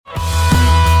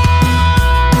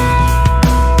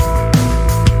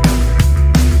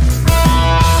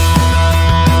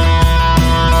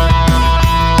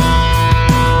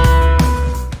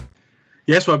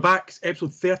Yes, we're back. It's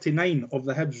episode 39 of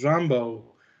the Hibs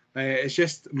Ramble. It's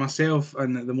just myself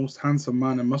and the most handsome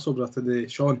man in Musselburgh today,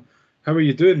 Sean. How are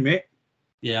you doing, mate?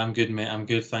 Yeah, I'm good, mate. I'm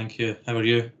good, thank you. How are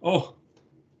you? Oh,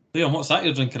 Liam, what's that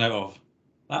you're drinking out of?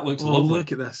 That looks lovely.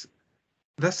 Look at this.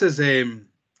 This is I'm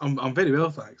very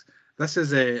well, thanks. This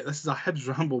is a Hibs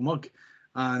Ramble mug,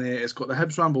 and it's got the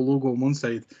Hibs Ramble logo on one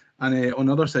side, and on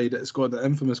the other side it's got the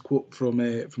infamous quote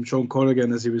from Sean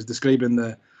Corrigan as he was describing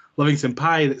the Livingston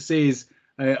pie that says,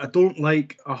 "I don't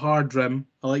like a hard rim.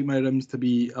 I like my rims to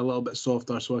be a little bit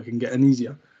softer so I can get in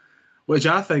easier," which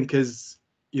I think is,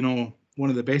 one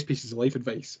of the best pieces of life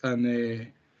advice,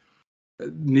 and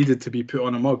needed to be put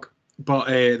on a mug. But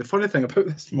the funny thing about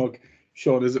this mug,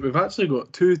 Sean, is that we've actually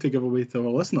got two to give away to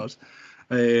our listeners,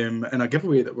 in a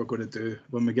giveaway that we're going to do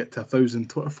when we get to 1,000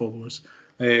 Twitter followers.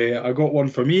 I got one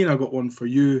for me and I got one for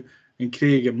you and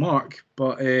Craig and Mark,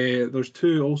 but there's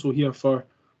two also here for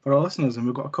our listeners, and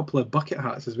we've got a couple of bucket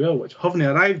hats as well, which haven't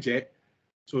arrived yet.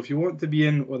 So if you want to be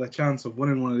in with a chance of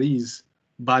winning one of these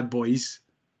bad boys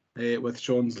with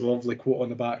Sean's lovely quote on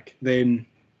the back, then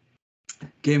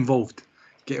get involved.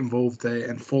 Get involved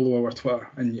and follow our Twitter,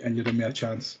 and you'll give me a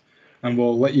chance. And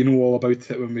we'll let you know all about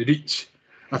it when we reach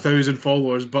 1,000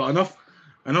 followers. But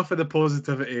enough of the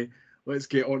positivity. Let's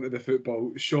get on to the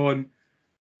football. Sean,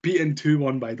 beaten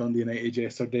 2-1 by Dundee United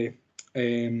yesterday.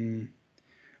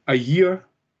 A year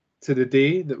to the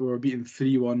day that we were beaten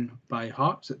 3-1 by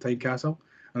Hearts at Tynecastle.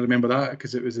 I remember that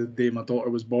because it was the day my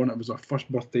daughter was born. It was her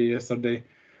first birthday yesterday.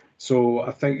 So I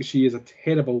think she is a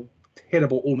terrible,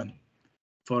 terrible omen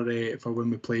for when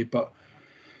we played. But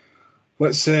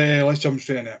let's jump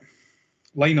straight in it.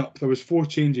 Lineup, there was 4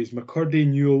 changes. McCurdy,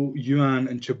 Newell, Yuan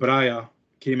and Chabraya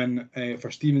came in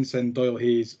for Stevenson, Doyle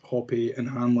Hayes, Hoppe and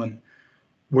Hanlon.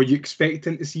 Were you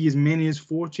expecting to see as many as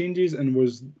 4 changes, and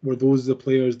were those the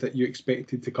players that you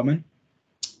expected to come in?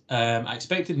 I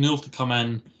expected Newell to come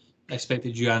in. I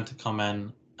expected Yuan to come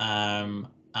in,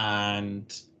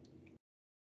 and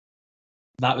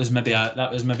that was maybe about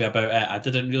it. I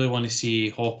didn't really want to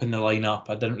see Hoppe in the lineup.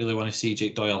 I didn't really want to see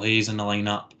Jake Doyle Hayes in the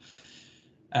lineup.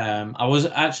 I was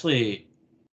actually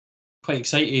quite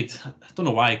excited. I don't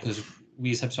know why, because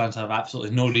we as Hibs fans have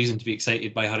absolutely no reason to be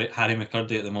excited by Harry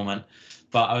McCurdy at the moment.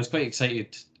 But I was quite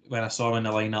excited when I saw him in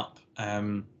the lineup.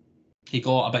 He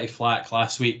got a bit of flack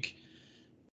last week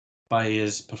by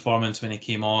his performance when he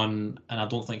came on, and I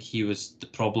don't think he was the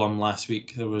problem last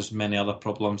week. There was many other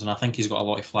problems, and I think he's got a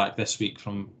lot of flack this week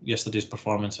from yesterday's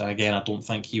performance. And again, I don't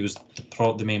think he was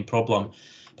the main problem.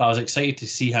 But I was excited to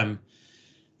see him.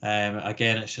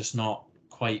 Again, it's just not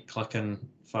quite clicking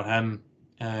for him.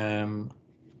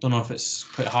 Don't know if it's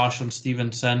quite harsh on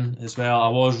Stevenson as well. I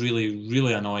was really,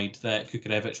 really annoyed that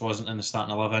Kukarevich wasn't in the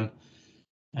starting 11.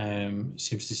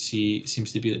 Seems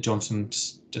to be that Johnson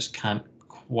just can't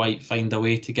quite find a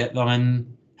way to get them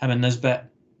in, him and Nisbet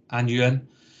and Yuan,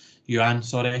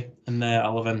 in the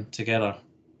 11 together.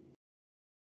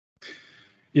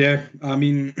 Yeah, I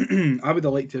mean, I would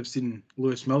have liked to have seen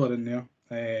Lewis Miller in there.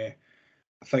 I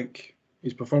think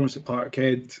his performance at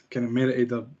Parkhead kind of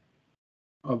merited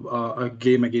a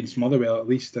game against Motherwell at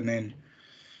least, and then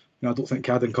I don't think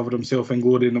Cadden covered himself in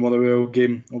glory in the Motherwell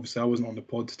game. Obviously, I wasn't on the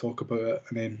pod to talk about it,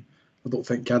 and then I don't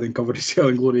think Cadden covered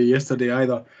himself in glory yesterday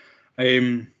either.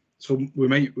 So we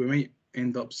might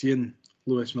end up seeing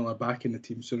Lewis Miller back in the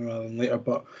team sooner rather than later.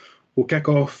 But we'll kick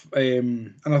off,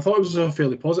 and I thought it was a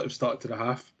fairly positive start to the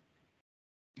half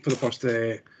for the first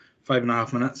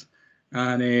 5.5 minutes,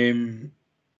 and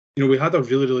we had a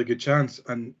really, really good chance,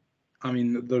 and I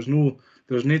mean there's no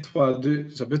twa about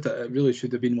it. It really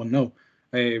should have been 1-0.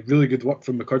 Really good work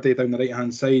from McCurdy down the right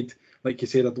hand side. Like you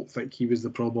said, I don't think he was the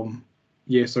problem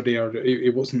yesterday, or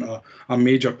it wasn't a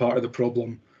major part of the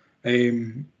problem.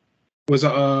 Was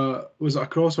it a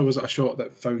cross or was it a shot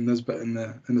that found Nisbet in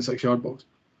the 6-yard box?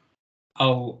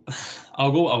 I'll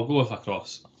go with a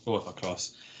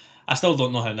cross. I still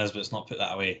don't know how Nisbet's not put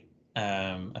that away.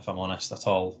 If I'm honest at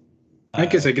all. I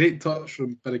think it's a great touch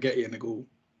from Birighitti in the goal.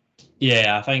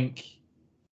 Yeah, I think.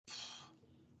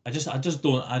 I just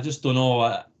don't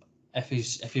know if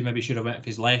he maybe should have went with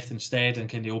his left instead and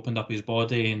kind of opened up his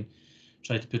body and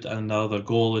tried to put it in the other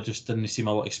goal. It just didn't seem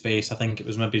a lot of space. I think it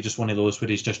was maybe just one of those where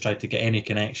he's just tried to get any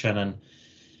connection, and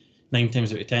 9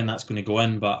 times out of 10 that's going to go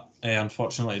in, but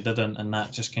unfortunately it didn't, and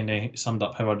that just kind of summed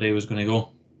up how our day was going to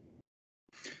go.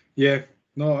 Yeah,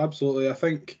 no, absolutely. I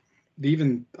think they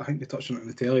touched on it in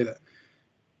the telly that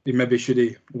he maybe should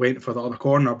have went for the other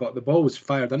corner, but the ball was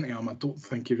fired into him. I don't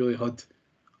think he really had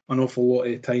an awful lot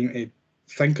of time to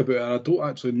think about it. I don't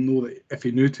actually know that if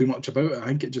he knew too much about it. I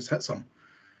think it just hits him,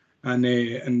 and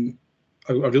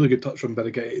a really good touch from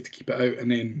Birighitti to keep it out,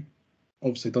 and then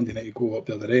obviously Dundee United go up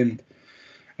the other end.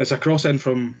 It's a cross in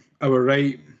from our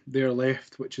right, their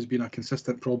left, which has been a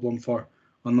consistent problem for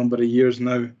a number of years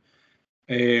now.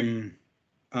 And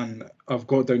I've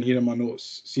got down here in my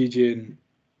notes, CJ and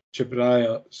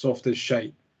Chabraya, soft as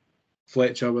shite.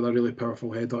 Fletcher with a really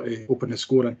powerful header to open the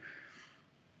scoring.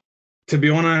 To be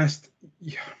honest,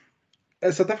 yeah,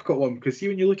 it's a difficult one because see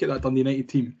when you look at that Dundee United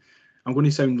team, I'm going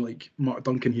to sound like Mark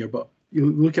Duncan here, but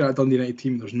you look at that Dundee United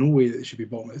team, there's no way that they should be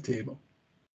bottom of the table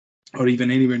or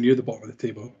even anywhere near the bottom of the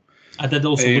table. I did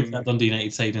also look at that Dundee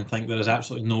United side and think there is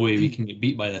absolutely no way we can get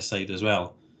beat by this side as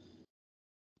well.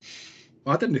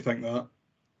 I didn't think that.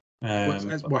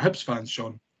 We're Hibs fans,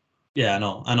 Sean. Yeah,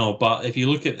 I know. But if you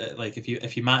look at it, like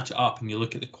if you match it up and you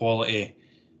look at the quality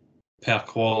per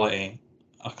quality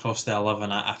across the 11,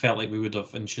 I felt like we would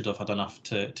have and should have had enough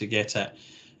to get it.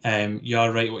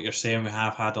 You're right what you're saying. We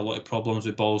have had a lot of problems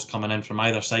with balls coming in from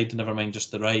either side, never mind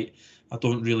just the right. I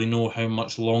don't really know how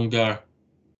much longer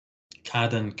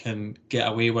Cadden can get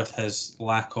away with his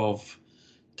lack of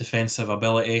defensive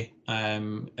ability.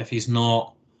 If he's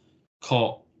not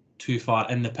caught too far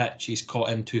in the pitch, he's caught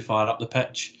in too far up the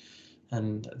pitch,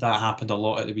 and that happened a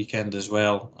lot at the weekend as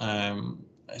well.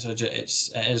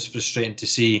 It is frustrating to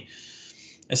see.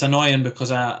 It's annoying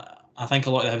because I think a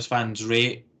lot of the Hibs fans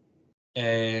rate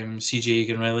CJ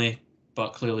Egan-Riley,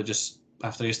 but clearly just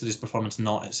after yesterday's performance,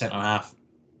 not at centre half.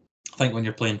 I think when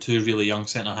you're playing two really young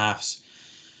centre halves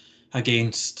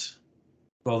against,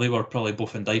 well, they were probably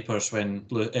both in diapers when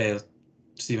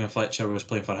Stephen Fletcher was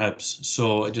playing for Hibs,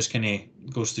 so it just kind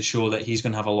of goes to show that he's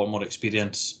going to have a lot more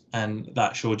experience, and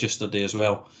that showed yesterday as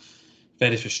well.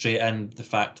 Very frustrating, the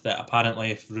fact that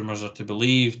apparently, if rumours are to be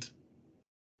believed,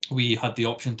 we had the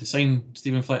option to sign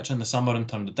Stephen Fletcher in the summer and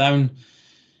turned it down.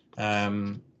 I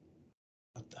don't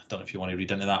know if you want to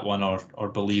read into that one or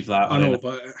believe that. I know,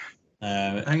 but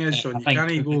the thing is, Sean,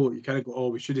 you can't go, oh,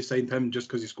 we should have signed him just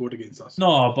because he scored against us.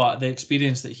 No, but the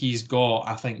experience that he's got,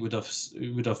 I think, would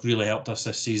have really helped us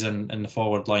this season in the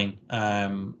forward line.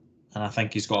 And I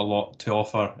think he's got a lot to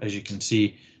offer, as you can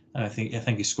see. And I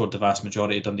think he scored the vast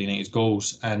majority of Dundee United's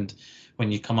goals. And when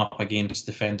you come up against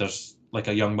defenders like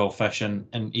a young Will Fish and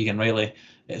Egan Riley,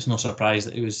 it's no surprise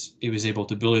that he was able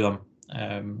to bully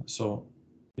them. So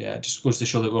yeah, it just goes to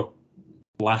show that we're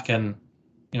lacking,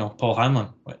 Paul Hanlon,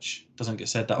 which doesn't get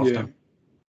said that often.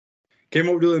 Came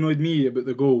what really annoyed me about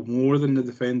the goal, more than the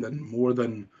defending, more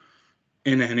than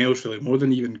anything else really, more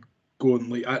than even going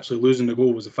like actually losing the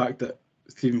goal, was the fact that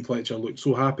Stephen Fletcher looked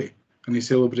so happy and he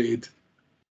celebrated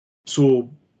so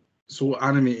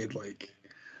animated, like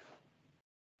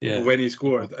when he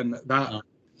scored, and that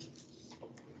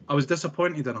I was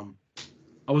disappointed in him.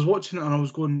 I was watching it and I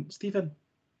was going, Stephen,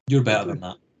 you're better than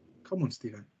that. Come on,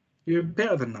 Stephen. You're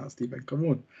better than that, Stephen. Come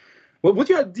on. What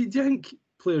do you think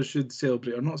players should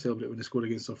celebrate or not celebrate when they score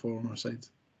against their former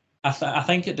sides? I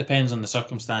think it depends on the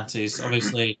circumstances.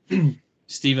 Obviously,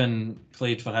 Stephen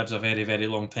played for Hibs a very, very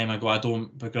long time ago. I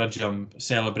don't begrudge him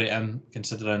celebrating,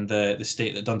 considering the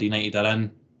state that Dundee United are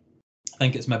in. I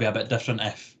think it's maybe a bit different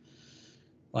if,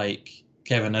 like,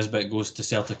 Kevin Nisbet goes to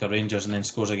Celtic or Rangers and then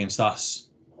scores against us.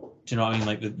 Do you know what I mean?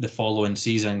 Like the following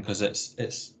season, because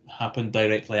it's happened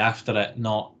directly after it,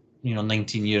 not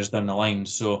 19 years down the line.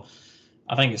 So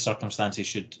I think the circumstances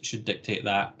should dictate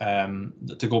that.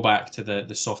 To go back to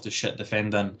the softest shit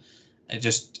defending, it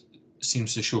just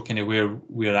seems to show kind of where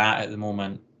we're at the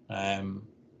moment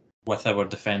with our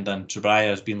defending. Chabraya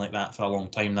has been like that for a long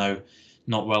time now,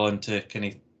 not willing to kind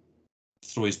of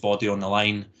throw his body on the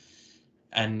line.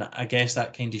 And I guess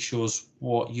that kind of shows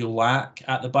what you lack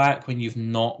at the back when you've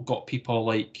not got people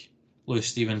like Lewis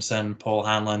Stevenson, Paul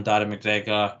Hanlon, Darren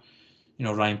McGregor,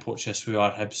 Ryan Porteous, who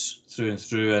are Hibs through and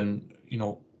through, and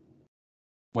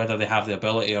whether they have the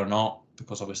ability or not,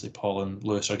 because obviously Paul and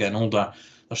Lewis are getting older,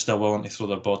 they're still willing to throw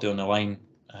their body on the line.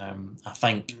 I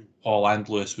think Paul and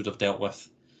Lewis would have dealt with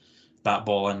that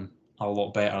ball in a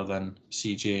lot better than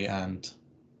CJ and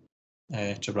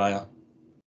Chabraya.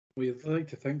 Well, you'd like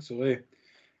to think so, eh?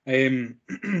 Even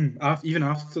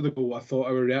after the goal, I thought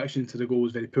our reaction to the goal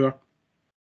was very poor.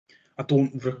 I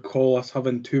don't recall us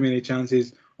having too many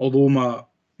chances, although my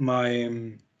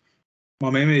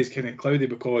memory is kind of cloudy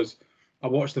because I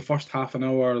watched the first half an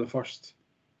hour, the first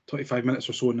 25 minutes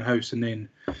or so in the house, and then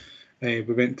we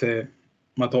went to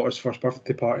my daughter's first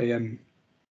birthday party, and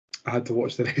I had to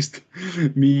watch the rest.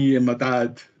 Me and my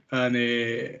dad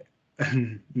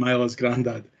and Mila's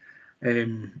granddad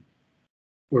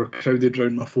were crowded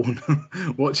around my phone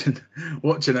watching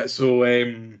it. So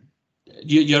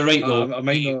you're right though.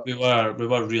 We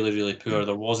were really, really poor.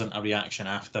 There wasn't a reaction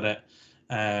after it.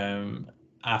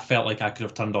 I felt like I could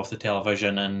have turned off the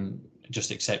television and just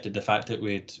accepted the fact that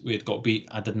we had got beat.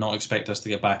 I did not expect us to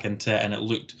get back into it, and it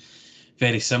looked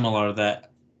very similar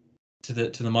to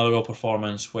the Motherwell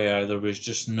performance, where there was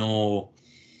just no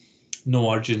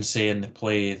urgency in the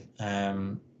play,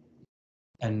 and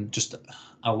just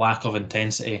a lack of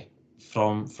intensity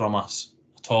from us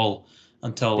at all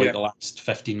until like the last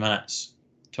 15 minutes.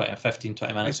 20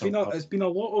 minutes. It's been a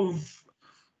lot of.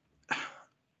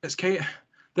 It's kind of,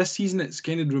 this season. It's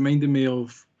kind of reminded me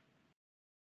of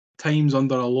times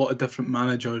under a lot of different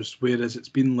managers, whereas it's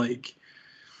been like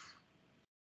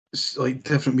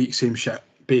different weeks, same shit,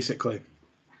 basically.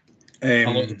 A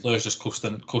lot of the players just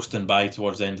coasting by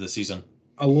towards the end of the season.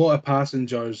 A lot of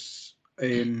passengers.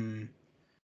 I'm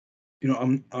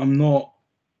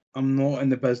not in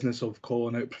the business of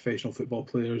calling out professional football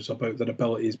players about their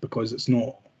abilities, because it's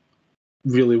not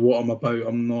really what I'm about.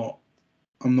 I'm not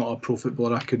a pro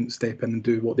footballer. I couldn't step in and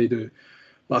do what they do.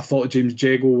 But I thought James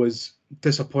Jago was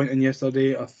disappointing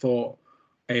yesterday. I thought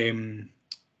Newell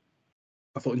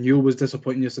was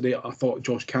disappointing yesterday. I thought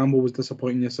Josh Campbell was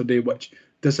disappointing yesterday, which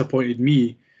disappointed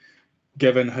me,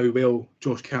 given how well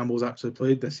Josh Campbell's actually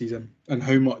played this season and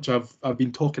how much I've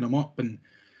been talking him up and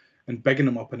bigging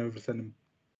him up and everything.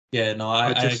 Yeah, no,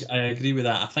 I agree with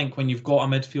that. I think when you've got a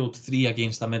midfield 3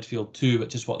 against a midfield 2,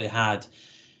 which is what they had,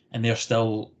 and they're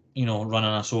still, running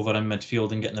us over in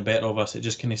midfield and getting the better of us, it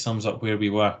just kind of sums up where we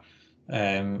were.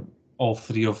 All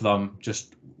 3 of them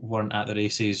just weren't at the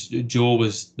races. Joe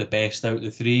was the best out of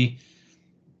the 3,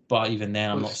 but even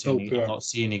then, I'm not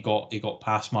saying he got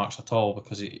pass marks at all,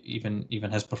 because even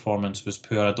his performance was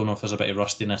poor. I don't know if there's a bit of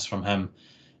rustiness from him,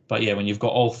 but yeah, when you've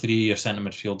got all 3 your centre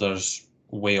midfielders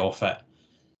way off it,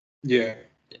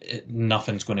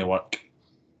 nothing's going to work.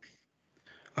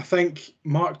 I think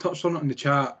Mark touched on it in the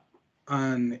chat,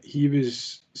 and he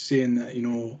was saying that,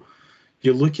 you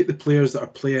look at the players that are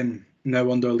playing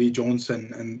now under Lee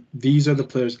Johnson, and these are the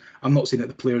players. I'm not saying that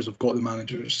the players have got the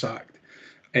managers sacked,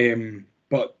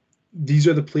 but these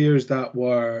are the players that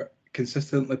were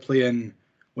consistently playing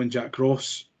when Jack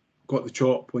Ross got the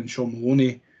chop, when Sean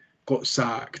Maloney got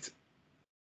sacked.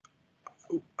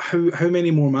 How many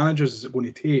more managers is it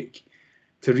going to take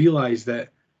to realise that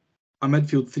a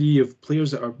midfield 3 of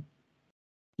players that are,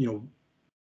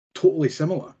 totally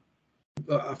similar?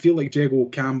 I feel like Jago,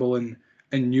 Campbell, and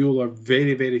Newell are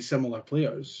very, very similar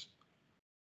players.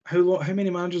 How many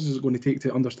managers is it going to take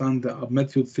to understand that a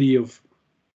midfield 3 of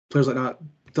players like that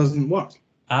doesn't work?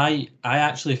 I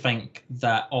actually think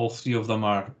that all 3 of them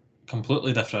are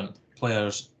completely different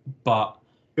players, but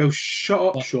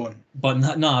shut up, Sean. But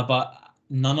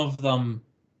none of them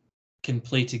can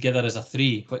play together as a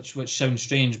 3, which sounds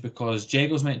strange, because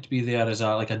Jago's meant to be there as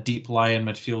a deep lying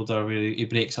midfielder where he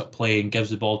breaks up play and gives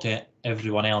the ball to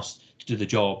everyone else to do the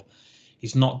job.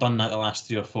 He's not done that the last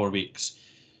 3 or 4 weeks.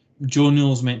 Joe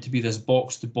Newell's meant to be this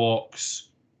box-to-box,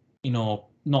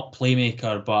 not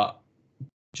playmaker, but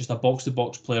just a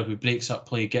box-to-box player who breaks up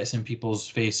play, gets in people's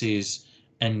faces,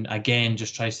 and again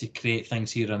just tries to create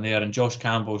things here and there. And Josh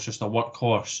Campbell's just a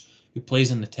workhorse who plays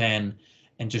in the 10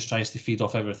 and just tries to feed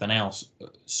off everything else.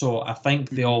 So I think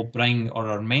they all bring, or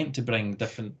are meant to bring,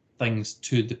 different things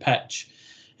to the pitch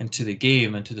and to the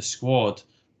game and to the squad,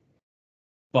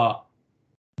 but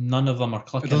none of them are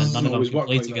clicking and none of them can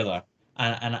play together.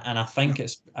 And I think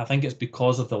it's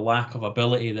because of the lack of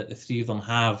ability that the 3 of them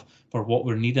have for what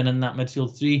we're needing in that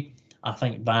midfield 3. I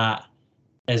think that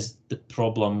is the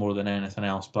problem more than anything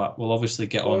else. But we'll obviously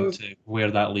get on to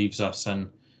where that leaves us and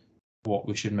what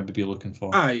we should maybe be looking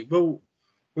for. Aye, well,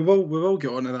 we will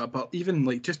get on to that. But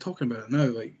even just talking about it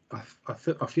now, I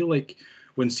feel like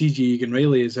when CJ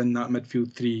Egan-Riley is in that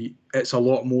midfield 3, it's a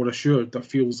lot more assured. There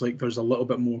feels like there's a little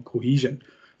bit more cohesion.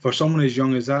 For someone as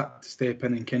young as that to step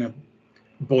in and kind of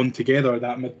bond together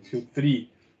that midfield 3,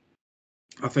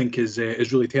 I think is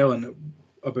really telling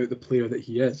about the player that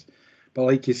he is. But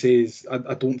like he says,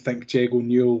 I don't think Jago,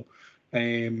 Newell.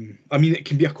 It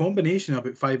can be a combination of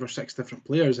about 5 or 6 different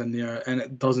players in there, and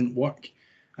it doesn't work.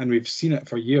 And we've seen it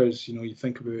for years. You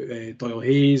think about Doyle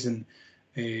Hayes and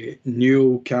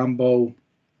Newell, Campbell,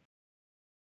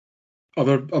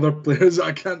 other players that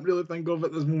I can't really think of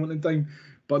at this moment in time.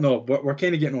 But no, we're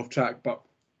kind of getting off track. But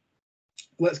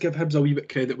let's give Hibs a wee bit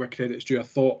credit where credit's due. I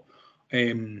thought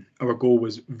our goal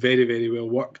was very, very well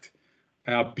worked.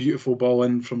 A beautiful ball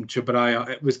in from Chabraya.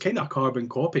 It was kind of a carbon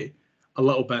copy, a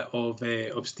little bit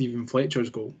of Stephen Fletcher's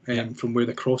goal from where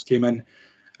the cross came in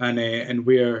and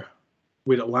where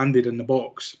it landed in the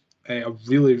box. A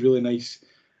really, really nice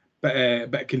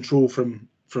bit of control from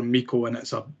Miko, and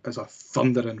it's a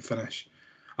thundering finish.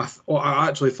 I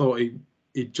actually thought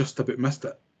he just about missed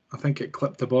it. I think it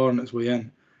clipped the bar on its way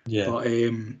in. Yeah. But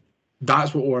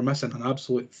that's what we're missing, an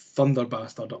absolute thunder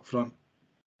bastard up front.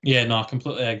 Yeah, no, I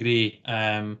completely agree.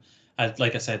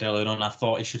 Like I said earlier on, I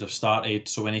thought he should have started.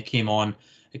 So when he came on,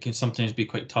 it can sometimes be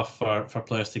quite tough for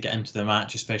players to get into the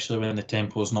match, especially when the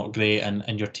tempo is not great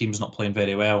and your team's not playing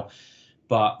very well.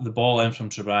 But the ball in from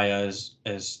Trubaya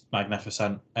is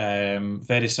magnificent.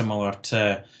 Very similar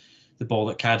to the ball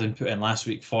that Cadden put in last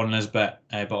week for Nisbet,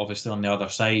 but obviously on the other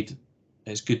side,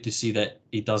 it's good to see that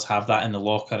he does have that in the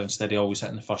locker instead of always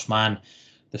hitting the first man.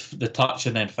 The touch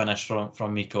and then finish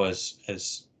from Miko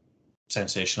is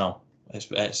sensational.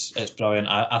 It's brilliant.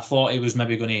 I thought he was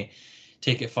maybe going to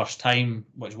take it first time,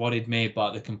 which worried me,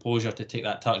 but the composure to take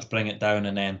that touch, bring it down,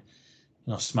 and then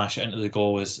smash it into the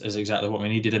goal is exactly what we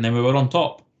needed. And then we were on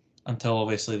top until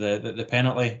obviously the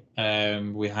penalty.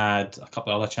 We had a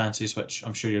couple of other chances, which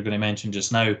I'm sure you're going to mention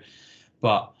just now.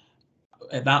 But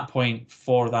at that point,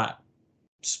 for that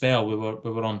spell, we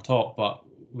were on top, but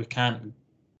we can't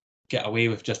get away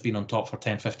with just being on top for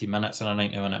 10-15 minutes in a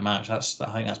 90-minute match. I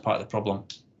think that's part of the problem.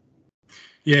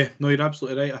 Yeah, no, you're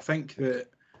absolutely right. I think that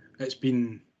it's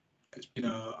been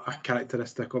a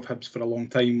characteristic of Hibs for a long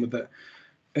time, with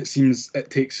it seems it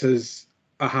takes us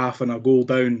a half and a goal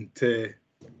down to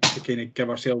kind of give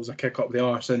ourselves a kick up the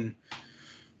arse and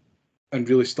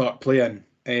really start playing.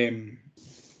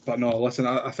 But no, listen,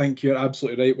 I think you're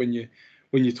absolutely right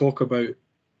when you talk about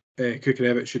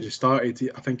Kukurevich should have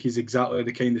started. I think he's exactly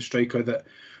the kind of striker that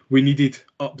we needed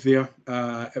up there.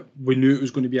 We knew it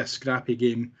was going to be a scrappy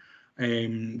game.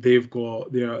 They're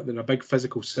a big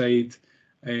physical side.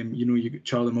 You get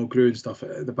Charlie Mulgrew and stuff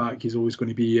at the back. He's always going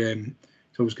to be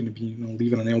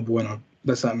leaving an elbow in, or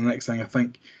this, that, and the next thing. I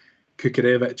think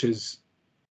Kukurevich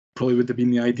probably would have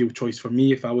been the ideal choice for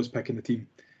me if I was picking the team.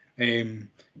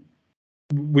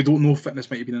 We don't know if fitness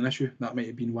might have been an issue. That might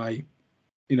have been why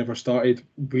he never started.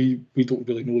 We don't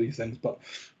really know these things, but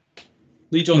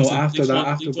Lee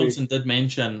Johnson did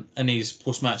mention in his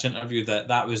post-match interview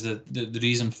that was the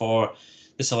reason for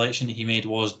the selection that he made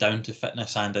was down to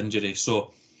fitness and injury.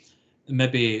 So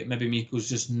maybe Miko's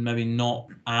just maybe not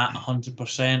at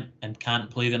 100% and can't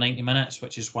play the 90 minutes,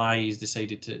 which is why he's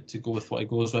decided to go with what he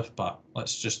goes with. But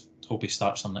let's just hope he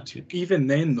starts on next week. Even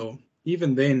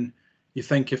then, you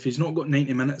think if he's not got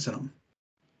 90 minutes in him,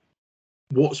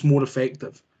 what's more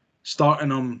effective?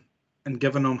 Starting him and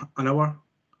giving him an hour,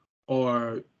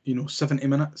 or 70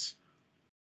 minutes,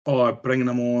 or bringing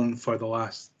him on for the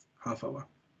last half hour?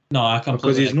 No, I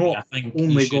completely agree.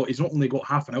 He's not only got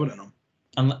half an hour in him.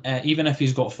 And even if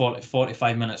he's got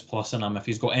 45 minutes plus in him, if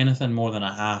he's got anything more than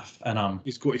a half in him,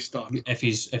 he's got to start. If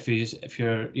he's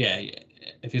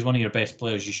one of your best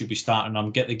players, you should be starting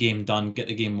him. Get the game done, get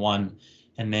the game won,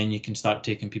 and then you can start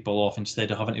taking people off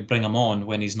instead of having to bring him on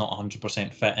when he's not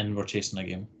 100% fit and we're chasing a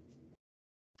game.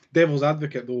 Devil's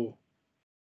advocate, though,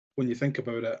 when you think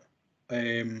about it,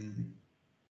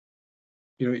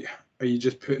 are you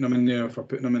just putting them in there for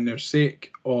putting them in their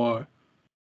sake, or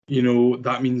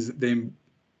that means that then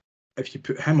if you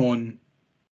put him on,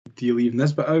 do you leave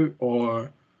Nisbet out,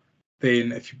 or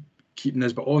then if you keep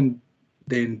Nisbet on,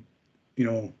 then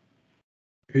who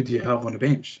do you have on the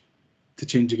bench to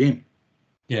change the game?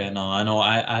 Yeah, no, I know.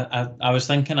 I was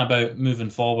thinking about moving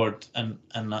forward, and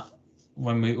that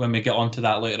when we get onto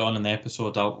that later on in the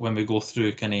episode, when we go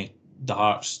through kind of the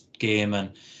Hearts game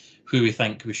and who we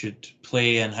think we should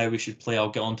play and how we should play, I'll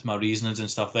get onto my reasonings and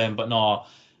stuff then. But no,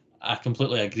 I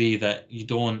completely agree that you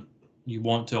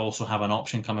want to also have an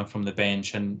option coming from the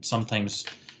bench, and sometimes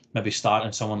maybe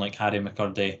starting someone like Harry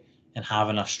McCurdy and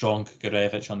having a strong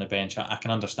Kukurevich on the bench. I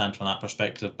can understand from that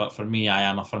perspective, but for me, I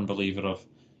am a firm believer of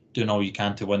doing all you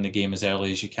can to win the game as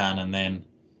early as you can, and then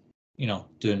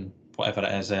doing whatever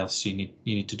it is else you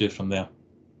need to do from there.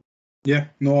 Yeah,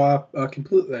 no, I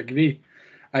completely agree.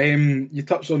 You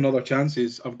touched on other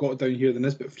chances. I've got down here the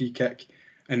Nisbet free kick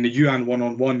and the Yuan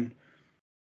 1-on-1.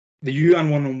 The Yuan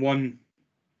 1-on-1,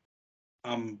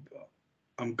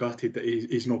 I'm gutted that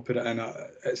he's not put it in.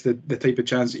 It's the type of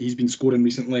chance that he's been scoring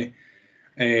recently.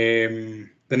 The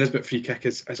Nisbet free kick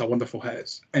is a wonderful hit.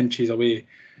 It's inches away.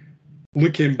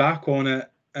 Looking back on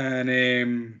it, and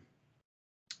in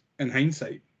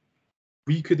hindsight,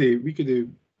 we could have,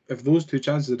 if those two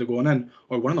chances had gone in,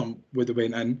 or one of them would have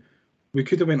went in, we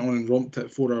could have went on and romped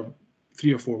it 3 or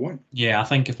 4-1. Yeah, I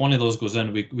think if one of those goes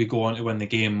in, we go on to win the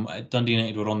game. Dundee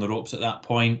United were on the ropes at that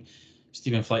point.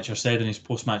 Stephen Fletcher said in his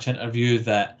post-match interview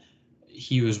that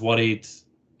he was worried,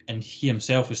 and he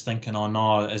himself was thinking, oh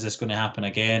no, is this going to happen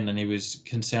again? And he was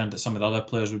concerned that some of the other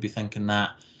players would be thinking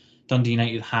that. Dundee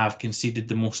United have conceded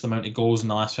the most amount of goals in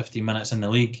the last 15 minutes in the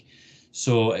league.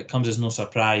 So it comes as no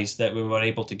surprise that we were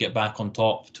able to get back on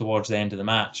top towards the end of the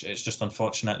match. It's just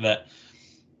unfortunate that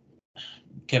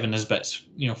Kevin Nisbet's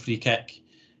free kick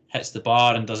hits the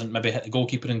bar and doesn't maybe hit the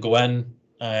goalkeeper and go in.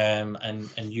 And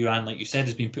Yuan, like you said,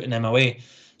 has been putting them away.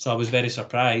 So I was very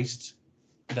surprised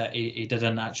that he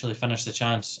didn't actually finish the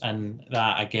chance, and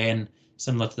that again,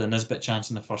 similar to the Nisbet chance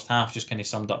in the first half, just kind of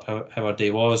summed up how our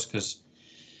day was, because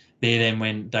they then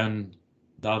went down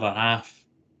the other half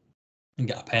and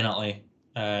get a penalty,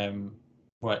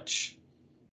 which,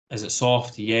 is it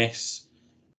soft? Yes.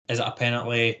 Is it a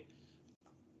penalty?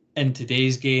 In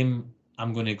today's game,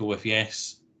 I'm going to go with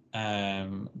yes,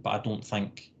 but I don't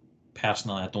think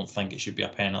it should be a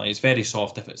penalty. It's very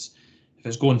soft. If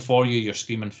it's going for you, you're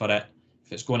screaming for it.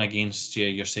 If it's going against you,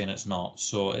 you're saying it's not.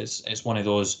 So it's one of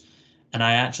those. And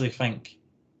I actually think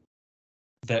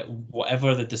that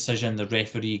whatever the decision the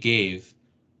referee gave,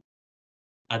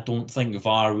 I don't think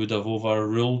VAR would have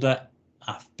overruled it,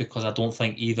 because I don't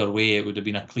think either way it would have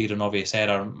been a clear and obvious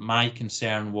error. My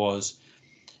concern was,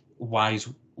 why is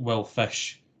Will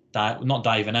Fish not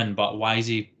diving in, but why is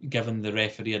he giving the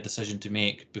referee a decision to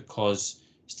make? Because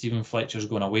Stephen Fletcher's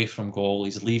going away from goal,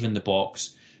 he's leaving the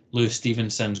box, Lewis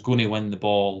Stevenson's going to win the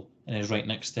ball and is right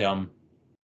next to him.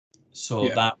 So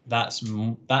that's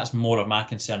more of my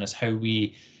concern, is how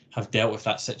we have dealt with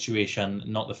that situation,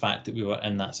 not the fact that we were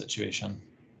in that situation.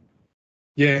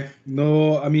 Yeah,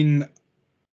 no, I mean,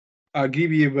 I agree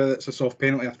with you whether it's a soft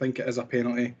penalty. I think it is a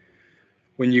penalty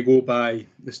when you go by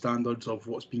the standards of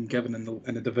what's been given in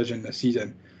the division this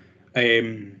season.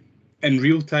 In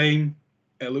real time,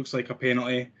 it looks like a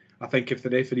penalty. I think if the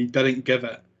referee didn't give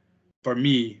it, for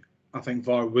me, I think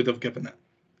VAR would have given it.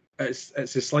 It's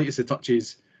the slightest of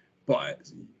touches,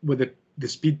 but with the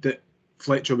speed that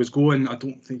Fletcher was going, I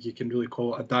don't think you can really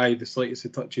call it a dive. The slightest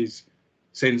of touches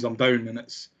sends him down, and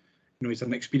it's, he's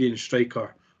an experienced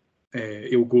striker.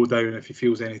 He'll go down if he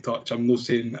feels any touch. I'm not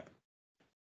saying that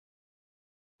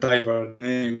diver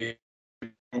anyway.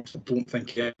 I don't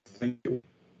think he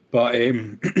but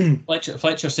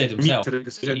Fletcher said himself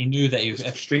he knew that if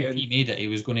he made it, he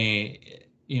was going to,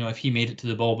 if he made it to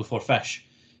the ball before Fish,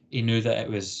 he knew that it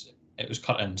was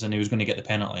curtains and he was going to get the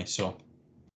penalty. So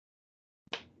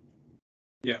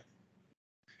yeah,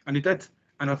 and he did,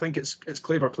 and I think it's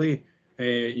clever play.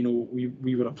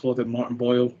 We were applauding Martin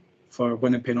Boyle for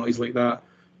winning penalties like that.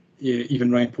 Yeah,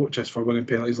 even Ryan Porteous for winning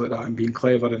penalties like that and being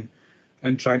clever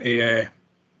and trying to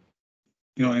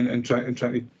and trying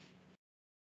to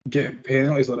get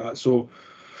penalties like that. So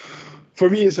for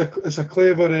me, it's a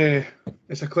clever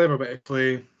bit of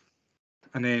play.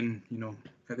 And then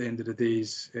at the end of the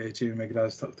days, Jamie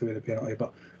McGrath tucked away the penalty.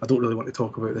 But I don't really want to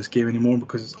talk about this game anymore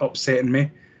because it's upsetting me.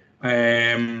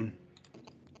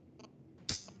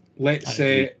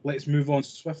 Let's move on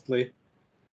swiftly.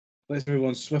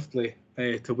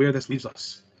 To where this leaves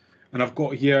us. And I've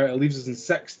got here, it leaves us in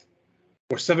 6th.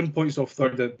 We're 7 points off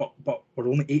 3rd, but we're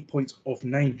only 8 points off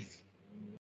 9th.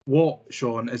 What,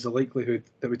 Sean, is the likelihood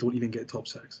that we don't even get top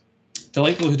 6? The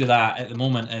likelihood of that at the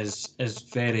moment is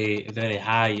very, very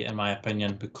high, in my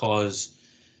opinion, because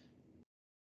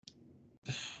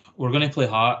we're going to play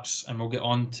Hearts, and we'll get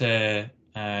on to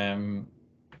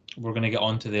we're going to get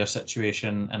on to their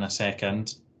situation in a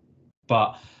second.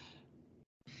 But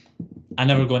I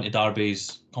never go into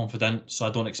derbies confident, so I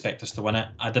don't expect us to win it.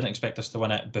 I didn't expect us to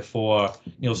win it before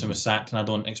Nielsen was sacked, and I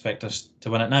don't expect us to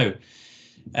win it now.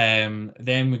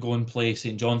 Then we go and play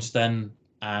St Johnstone,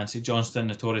 and St Johnstone,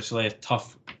 notoriously a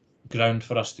tough ground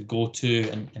for us to go to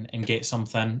and get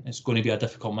something. It's going to be a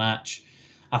difficult match.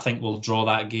 I think we'll draw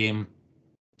that game,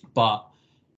 but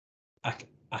I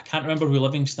can't remember who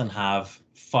Livingston have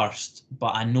first,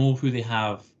 but I know who they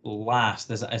have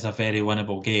last is a very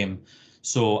winnable game.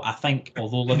 So I think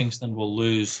although Livingston will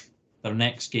lose their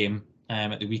next game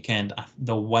at the weekend,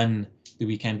 they'll win the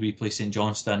weekend we play St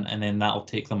Johnstone, and then that'll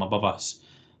take them above us.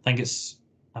 I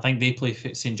think they play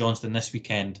St Johnstone this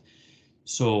weekend,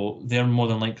 so they're more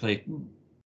than likely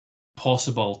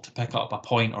possible to pick up a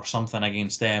point or something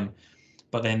against them.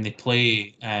 But then they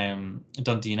play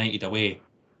Dundee United away,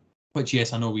 which,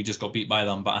 yes, I know we just got beat by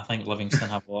them, but I think Livingston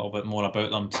have a little bit more about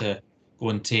them to go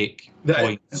and take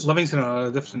points. Livingston are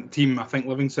a different team. I think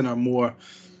Livingston are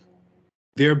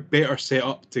they're better set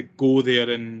up to go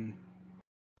there and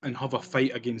have a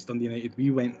fight against Dundee United. We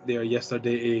went there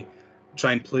yesterday to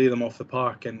try and play them off the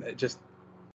park, and it just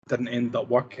didn't end up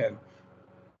working.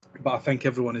 But I think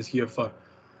everyone is here for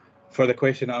the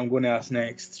question that I'm going to ask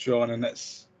next, Sean, and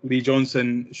it's Lee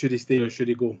Johnson, should he stay or should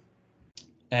he go?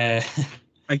 And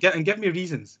give me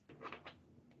reasons.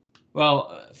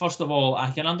 Well, first of all, I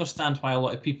can understand why a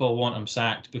lot of people want him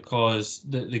sacked, because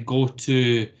the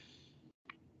go-to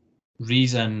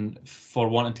reason for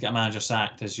wanting to get a manager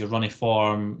sacked is your runny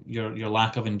form, your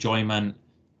lack of enjoyment,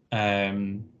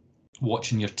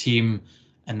 watching your team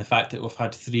and the fact that we've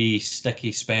had 3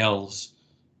 sticky spells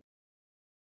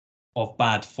of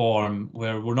bad form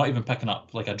where we're not even picking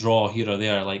up like a draw here or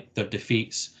there, like their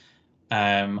defeats.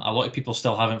 A lot of people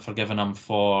still haven't forgiven him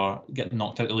for getting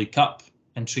knocked out of the League Cup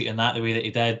and treating that the way that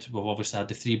he did. We've obviously had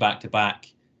the 3 back-to-back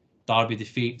Derby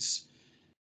defeats.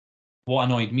 What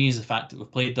annoyed me is the fact that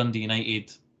we've played Dundee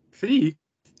United. 3?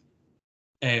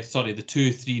 Sorry, the 2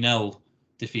 3-0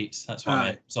 defeats. That's what I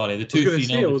meant. Sorry, the 2 I was going to 3-0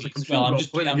 say, I was like,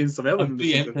 defeats. I'm sure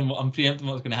Well, I'm preempting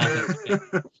what's going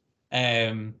to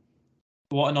happen.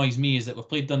 What annoys me is that we've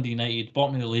played Dundee United,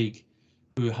 bottom of the league,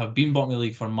 who have been bottom of the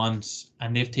league for months,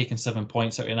 and they've taken 7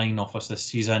 points out of 9 off us this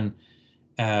season.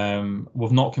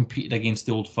 We've not competed against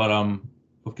the Old Firm.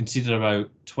 We've conceded about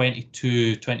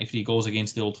 22, 23 goals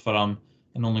against the Old Firm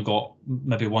and only got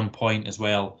maybe 1 point as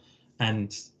well.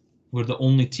 And we're the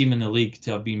only team in the league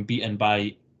to have been beaten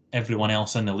by everyone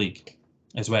else in the league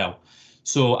as well.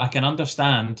 So I can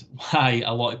understand why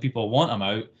a lot of people want him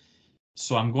out.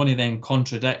 So I'm going to then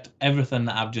contradict everything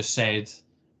that I've just said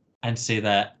and say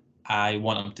that I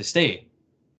want him to stay.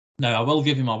 Now, I will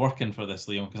give you my working for this,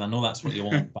 Liam, because I know that's what you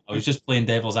want. But I was just playing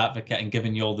devil's advocate and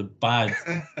giving you all the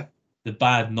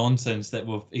bad nonsense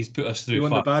that he's put us through. You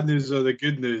want the bad news or the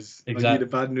good news? Exactly. I'll give you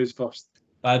the bad news first.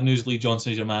 Bad news, Lee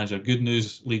Johnson is your manager. Good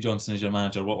news, Lee Johnson is your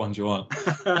manager. What one do you want?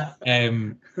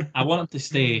 I want him to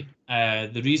stay.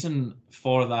 The reason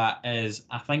for that is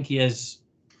I think he is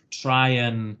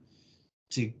trying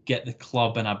to get the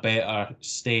club in a better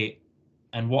state.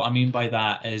 And what I mean by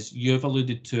that is you've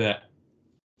alluded to it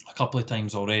a couple of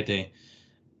times already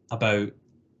about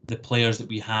the players that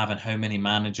we have and how many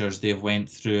managers they've went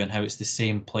through and how it's the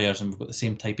same players and we've got the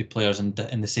same type of players in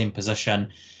the same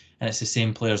position and it's the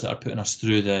same players that are putting us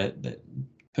through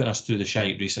the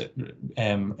shite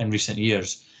in recent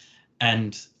years.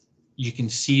 And you can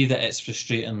see that it's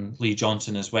frustrating Lee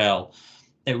Johnson as well.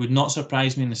 It would not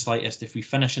surprise me in the slightest if we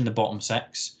finish in the bottom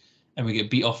 6 and we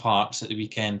get beat off Hearts at the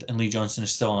weekend and Lee Johnson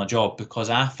is still on a job, because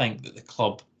I think that the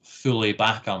club fully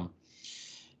back him.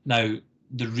 Now,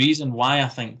 the reason why I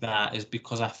think that is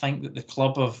because I think that the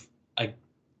club have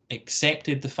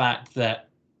accepted the fact that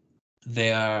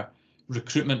their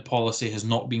recruitment policy has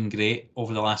not been great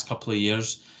over the last couple of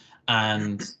years,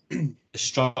 and the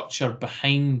structure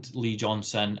behind Lee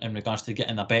Johnson in regards to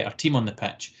getting a better team on the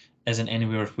pitch isn't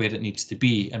anywhere where it needs to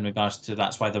be in regards to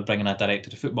that's why they're bringing a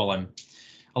director of football in.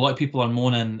 A lot of people are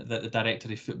moaning that the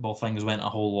director of football things went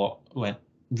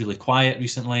really quiet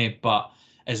recently, but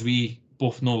as we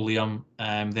both know, Liam,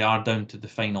 they are down to the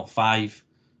final 5,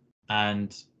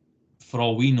 and for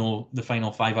all we know, the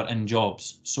final 5 are in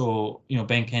jobs. So,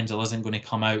 Ben Kensel isn't going to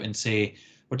come out and say,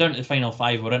 we're down to the final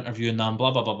 5, we're interviewing them,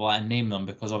 blah, blah, blah, blah, and name them,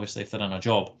 because obviously if they're in a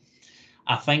job.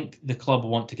 I think the club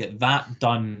want to get that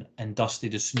done and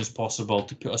dusted as soon as possible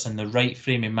to put us in the right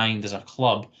frame of mind as a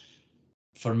club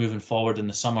for moving forward in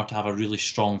the summer to have a really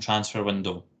strong transfer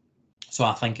window. So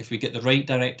I think if we get the right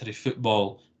director of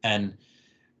football in,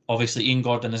 obviously Ian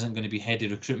Gordon isn't going to be head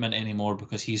of recruitment anymore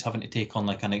because he's having to take on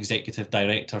like an executive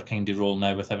director kind of role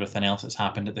now with everything else that's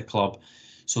happened at the club.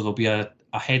 So there'll be a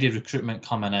head of recruitment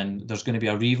coming in. There's going to be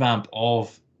a revamp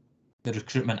of the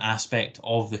recruitment aspect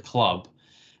of the club.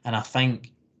 And I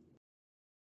think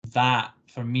that,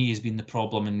 for me, has been the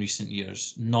problem in recent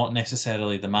years, not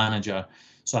necessarily the manager.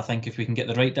 So I think if we can get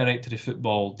the right director of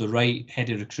football, the right head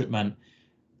of recruitment,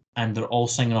 and they're all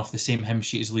singing off the same hymn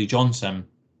sheet as Lee Johnson,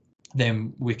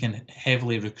 then we can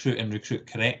heavily recruit and recruit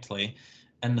correctly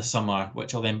in the summer,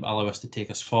 which will then allow us to take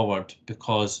us forward,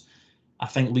 because I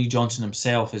think Lee Johnson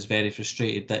himself is very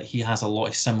frustrated that he has a lot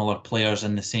of similar players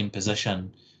in the same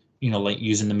position, like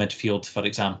using the midfield, for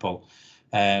example.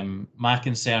 My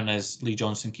concern is Lee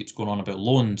Johnson keeps going on about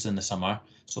loans in the summer,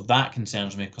 so that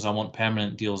concerns me because I want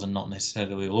permanent deals and not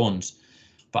necessarily loans.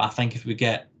 But I think if we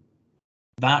get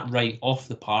that right off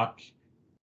the park,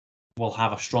 we'll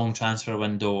have a strong transfer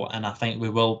window, and I think we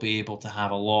will be able to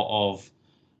have a lot of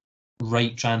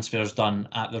right transfers done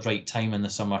at the right time in the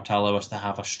summer to allow us to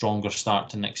have a stronger start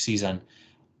to next season,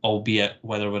 albeit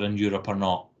whether we're in Europe or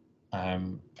not.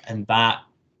 And that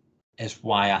is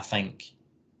why I think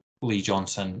Lee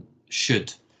Johnson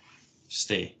should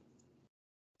stay.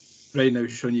 Right now,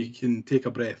 Sean, you can take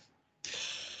a breath.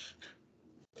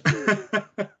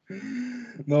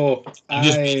 No,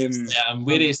 I'm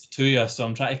wary it's to you, so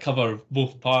I'm trying to cover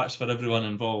both parts for everyone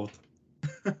involved.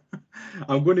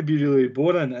 I'm going to be really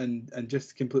boring and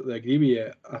just completely agree with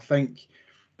you. I think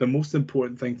the most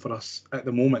important thing for us at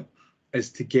the moment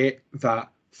is to get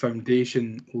that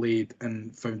foundation laid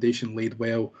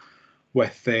well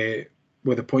with the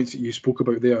points that you spoke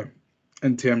about there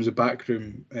in terms of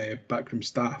backroom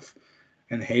staff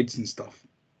and heads and stuff.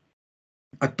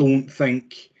 I don't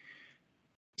think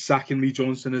sacking Lee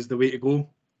Johnson is the way to go.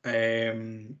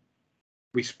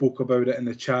 We spoke about it in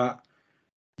the chat.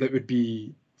 That would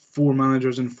be 4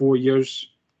 managers in 4 years.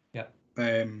 Yeah.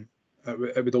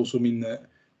 It would also mean that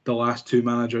the last 2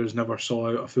 managers never saw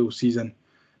out a full season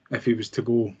if he was to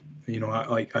go,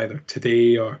 like either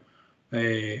today or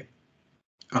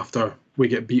after we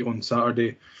get beat on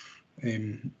Saturday.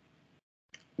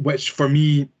 Which for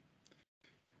me,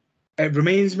 it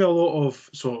reminds me a lot of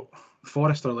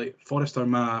Forrester,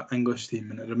 my English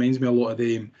team, and it reminds me a lot of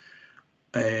them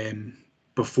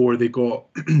before they got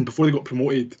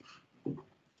promoted.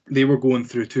 They were going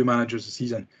through 2 managers a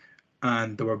season,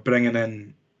 and they were bringing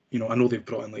in, I know they've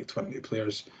brought in like 20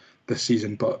 players this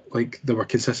season, but like they were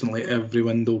consistently every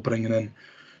window bringing in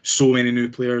so many new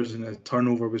players, and the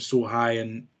turnover was so high,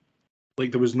 and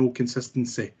like there was no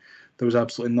consistency. There was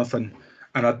absolutely nothing.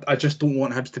 And I just don't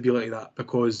want Hibs to be like that,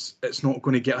 because it's not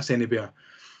going to get us anywhere.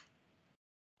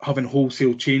 Having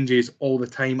wholesale changes all the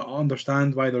time, I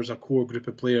understand why there's a core group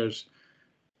of players,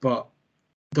 but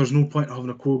there's no point in having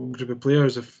a core group of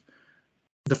players if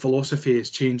the philosophy is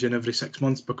changing every 6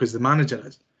 months because the manager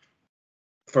is.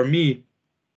 For me,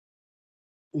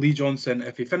 Lee Johnson,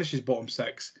 if he finishes bottom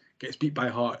 6, gets beat by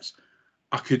Hearts,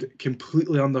 I could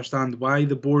completely understand why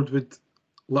the board would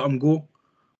let him go.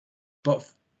 But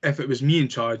if it was me in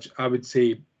charge, I would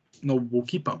say, no, we'll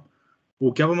keep him.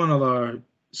 We'll give him another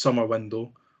summer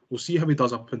window. We'll see how he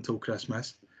does up until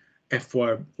Christmas. If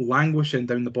we're languishing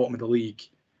down the bottom of the league,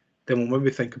 then we'll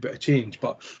maybe think about a change.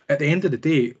 But at the end of the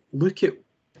day, look at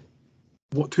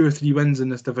what 2 or 3 wins in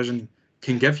this division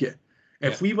can give you.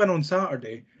 If we win on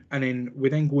Saturday and then we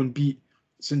then go and beat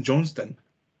St Johnstone,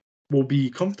 we'll be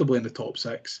comfortably in the top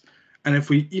 6. And if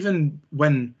we even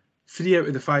win 3 out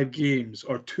of the 5 games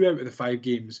or 2 out of the 5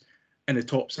 games in the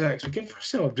top 6, we give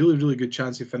ourselves a really, really good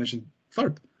chance of finishing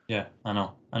 3rd. Yeah, I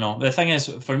know. The thing is,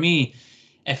 for me,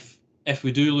 if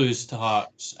we do lose to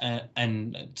Hearts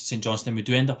and St Johnstone, we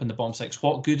do end up in the bottom 6,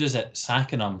 what good is it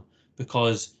sacking them?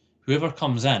 Because whoever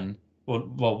comes in,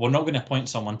 well, we're not going to appoint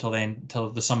someone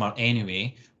till the summer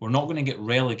anyway. We're not going to get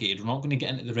relegated. We're not going to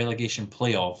get into the relegation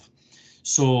playoff.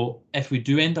 So if we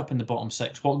do end up in the bottom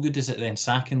 6, what good is it then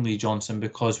sacking Lee Johnson?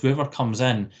 Because whoever comes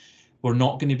in, we're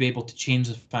not going to be able to change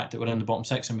the fact that we're in the bottom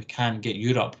 6 and we can't get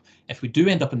Europe. If we do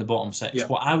end up in the bottom 6,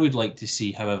 what I would like to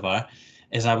see, however,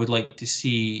 is I would like to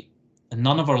see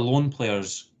none of our loan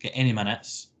players get any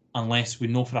minutes unless we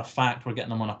know for a fact we're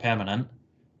getting them on a permanent.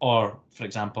 Or, for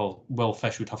example, Will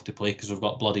Fish would have to play because we've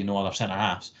got bloody no other centre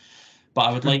halves. But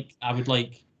I would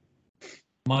like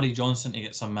Murray Johnson to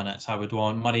get some minutes. I would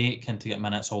want Murray Aitken to get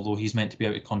minutes, although he's meant to be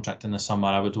out of contract in the summer.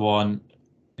 I would want,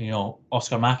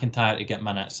 Oscar McIntyre to get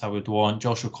minutes. I would want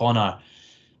Josh O'Connor.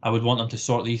 I would want them to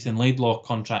sort the Ethan Laidlaw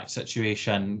contract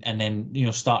situation and then,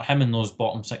 start him in those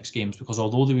bottom 6 games, because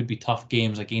although they would be tough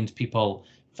games against people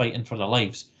fighting for their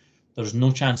lives, there's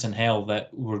no chance in hell that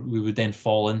we would then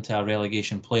fall into a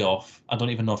relegation playoff. I don't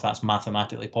even know if that's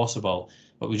mathematically possible,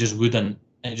 but it just wouldn't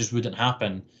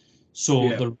happen. So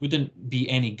there wouldn't be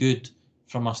any good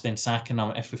from us then sacking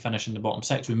them if we finish in the bottom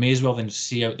 6. We may as well then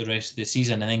see out the rest of the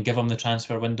season and then give them the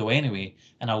transfer window anyway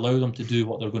and allow them to do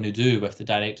what they're going to do with the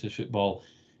director of football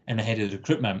and the head of the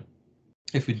recruitment.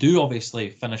 If we do obviously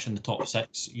finish in the top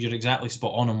 6, you're exactly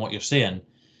spot on what you're saying.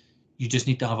 You just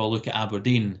need to have a look at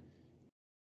Aberdeen,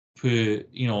 who,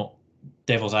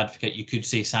 devil's advocate, you could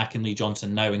say sacking Lee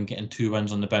Johnson now and getting 2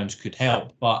 wins on the bounce could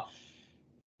help, but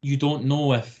you don't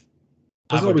know if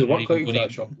doesn't always work like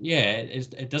that, Sean. Yeah,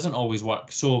 it doesn't always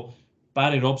work. So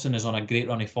Barry Robson is on a great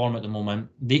run of form at the moment.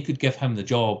 They could give him the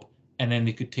job and then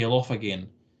they could tail off again.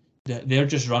 They're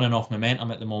just running off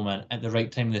momentum at the moment at the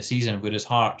right time of the season, whereas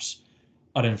Hearts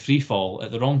are in free fall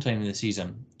at the wrong time of the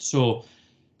season. So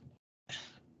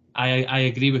I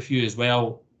agree with you as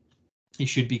well. He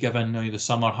should be given the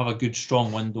summer, have a good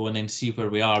strong window and then see where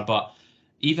we are. But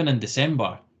even in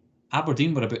December,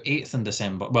 Aberdeen were about 8th in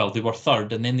December. Well, they were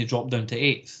 3rd and then they dropped down to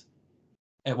 8th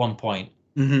at one point.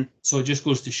 Mm-hmm. So it just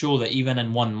goes to show that even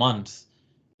in 1 month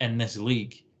in this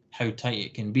league, how tight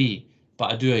it can be.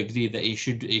 But I do agree that he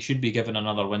should be given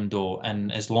another window,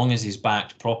 and as long as he's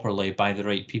backed properly by the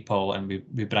right people and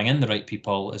we bring in the right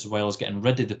people, as well as getting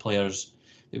rid of the players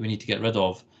that we need to get rid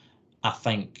of, I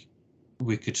think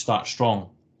we could start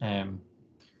strong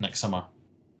next summer.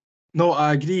 No,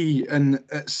 I agree, and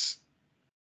it's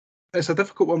a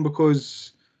difficult one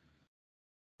because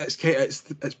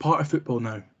it's part of football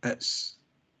now. It's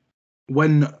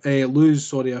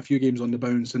lose a few games on the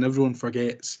bounce, and everyone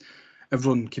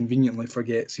conveniently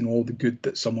forgets, all the good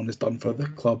that someone has done for the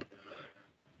club.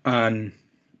 And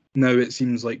now it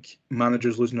seems like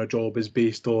managers losing their job is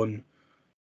based on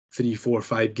 3, 4,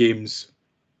 5 games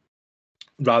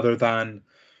rather than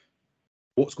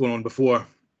what's going on before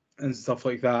and stuff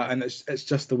like that. And it's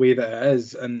just the way that it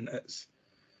is, and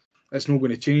it's not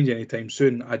going to change anytime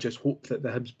soon. I just hope that the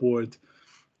Hibs board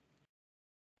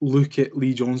look at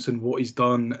Lee Johnson, what he's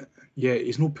done. Yeah,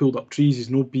 he's not pulled up trees. He's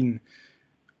not been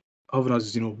having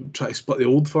us, try to split the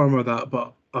old firm or that.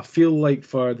 But I feel like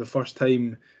for the first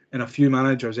time in a few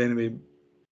managers, anyway,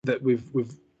 that we've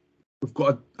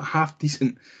got a half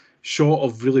decent shot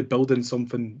of really building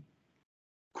something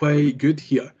quite good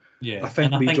here. Yeah, I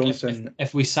think Lee Johnson.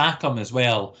 If we sack him as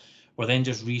well, we're then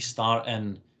just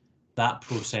restarting that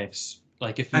process.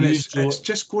 Like if you use it's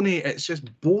just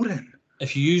boring.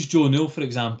 If you use Joe Newell, for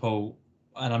example,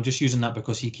 and I'm just using that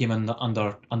because he came in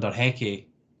under Hecky,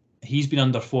 he's been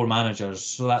under 4 managers,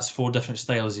 so that's 4 different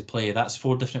styles of play. That's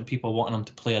 4 different people wanting him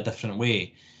to play a different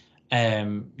way.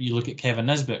 You look at Kevin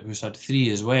Nisbet, who's had 3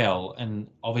 as well, and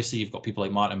obviously you've got people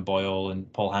like Martin Boyle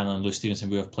and Paul Hanlon and Lou Stevenson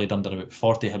who have played under about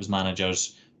 40 Hibs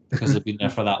managers because they've been there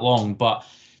for that long. But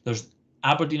there's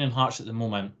Aberdeen and Hearts at the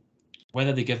moment,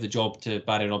 whether they give the job to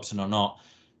Barry Robson or not,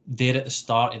 they're at the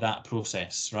start of that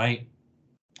process, right?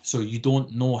 So you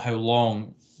don't know how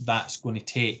long that's going to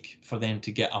take for them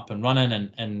to get up and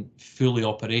running and fully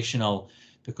operational,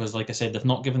 because like I said, they've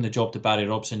not given the job to Barry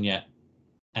Robson yet,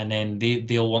 and then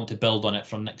they'll want to build on it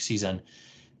from next season.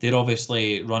 They're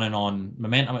obviously running on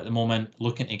momentum at the moment,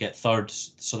 looking to get third,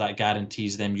 so that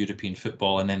guarantees them European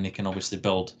football, and then they can obviously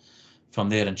build from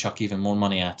there and chuck even more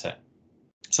money at it.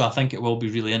 So I think it will be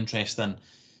really interesting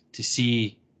to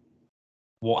see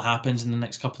what happens in the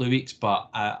next couple of weeks, but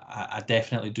I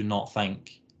definitely do not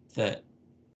think that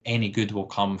any good will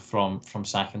come from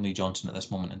sacking Lee Johnson at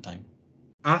this moment in time.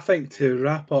 I think to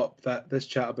wrap up this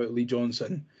chat about Lee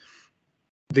Johnson,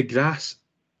 the grass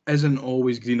isn't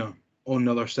always greener on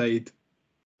the other side.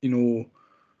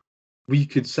 We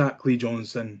could sack Lee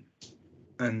Johnson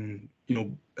and,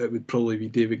 it would probably be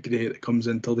David Gray that comes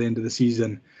in till the end of the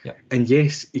season. Yep. And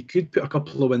yes, he could put a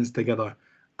couple of wins together.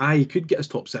 He could get us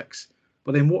top 6.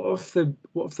 But then what if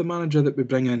the manager that we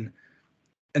bring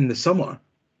in the summer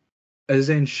is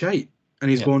then shite and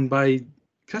he's gone by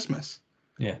Christmas?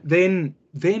 Yeah. Then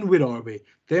where are we?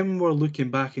 Then we're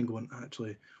looking back and going,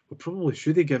 actually, we probably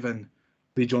should have given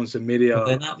Lee Johnson maybe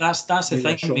that's the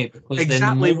thing, mate.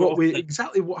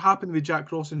 Exactly what happened with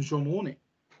Jack Ross and Sean Maloney.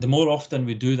 The more often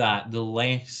we do that, the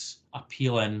less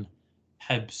appealing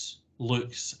Hibs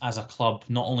looks as a club,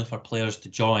 not only for players to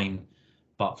join,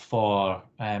 but for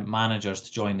managers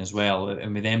to join as well,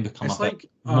 and we then become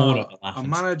more of a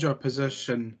manager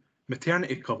position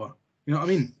maternity cover. You know what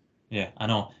I mean? Yeah, I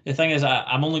know. The thing is,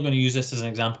 I'm only going to use this as an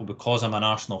example because I'm an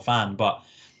Arsenal fan, but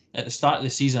at the start of the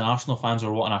season, Arsenal fans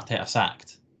were wanting Arteta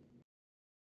sacked.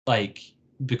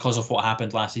 Because of what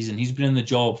happened last season. He's been in the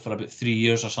job for about 3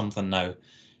 years or something now,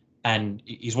 and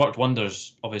he's worked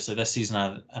wonders, obviously, this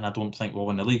season, and I don't think we'll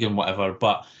win the league and whatever,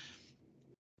 but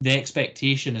the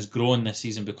expectation has grown this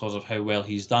season because of how well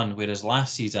he's done, whereas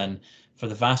last season, for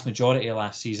the vast majority of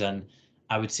last season,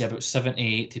 I would say about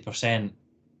 70-80%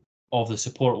 of the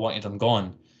support wanted him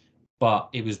gone. But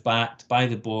it was backed by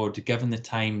the board, given the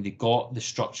time, they got the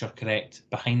structure correct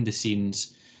behind the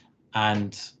scenes,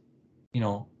 and,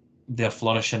 they're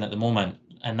flourishing at the moment.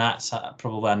 And that's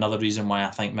probably another reason why I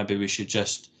think maybe we should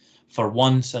just, for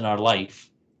once in our life,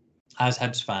 as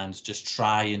Hibs fans, just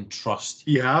try and trust.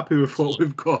 You happy with what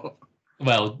we've got?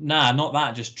 Well, not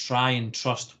that. Just try and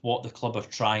trust what the club are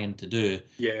trying to do.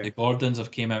 Yeah. The Gordons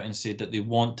have came out and said that they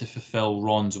want to fulfil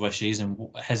Ron's wishes and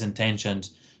his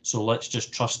intentions. So let's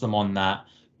just trust them on that.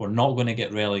 We're not going to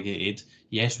get relegated.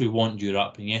 Yes, we want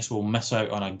Europe, and yes, we'll miss out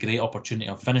on a great opportunity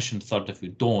of finishing third if we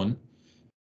don't.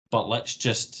 But let's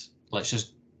just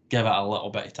give it a little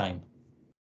bit of time.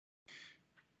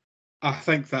 I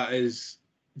think that's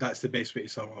the best way to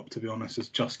sum it up, to be honest, is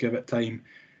just give it time.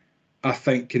 I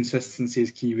think consistency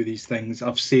is key with these things.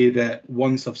 I've said it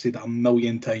once, I've said it a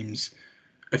million times.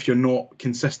 If you're not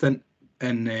consistent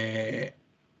in the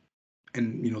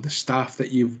staff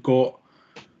that you've got,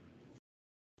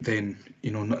 then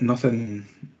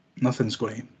nothing's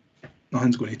going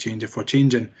to change. If we're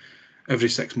changing every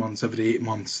 6 months, every 8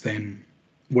 months, then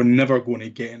we're never going to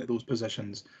get into those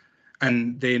positions.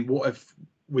 And then what if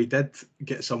we did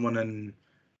get someone and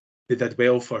they did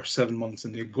well for 7 months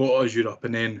and they got us Europe,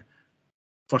 and then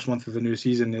first month of the new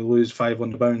season they lose 5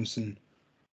 on the bounce, and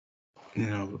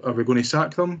are we going to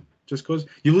sack them just because?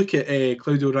 You look at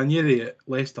Claudio Ranieri at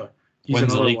Leicester. He's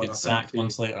wins the league and sacked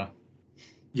months later.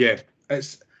 Yeah,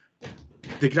 it's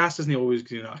the grass isn't always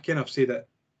greener. I kind of say that.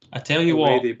 I tell you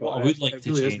already, what I would like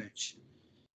to change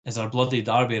is our bloody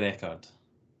derby record.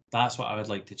 That's what I would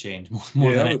like to change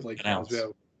more than anything else. As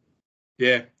well.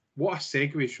 Yeah. What a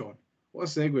segue, Sean. What a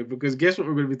segue, because guess what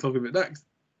we're going to be talking about next?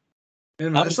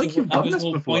 It's like you've done this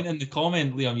before. That was the point in the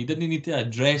comment, Liam. You didn't need to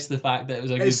address the fact that it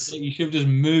was a good thing. You should have just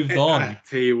moved on. I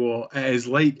tell you what, it is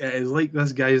like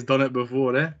this guy's done it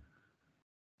before, eh?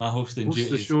 My hosting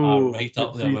duties are right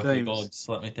up there with the gods,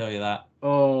 let me tell you that.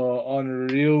 Oh,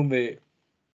 unreal, mate.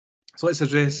 So let's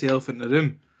address the elephant in the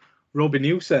room. Robbie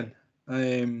Nielsen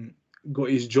got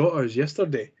his jotters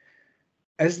yesterday.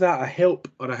 Is that a help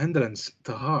or a hindrance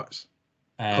to Hearts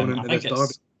coming into this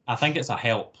derby? I think it's a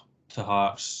help to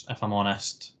Hearts, if I'm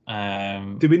honest.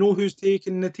 Do we know who's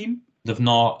taking the team? They've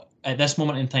not, at this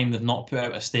moment in time, they've not put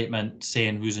out a statement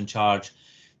saying who's in charge.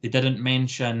 They didn't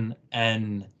mention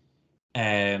in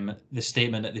the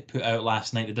statement that they put out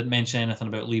last night, they didn't mention anything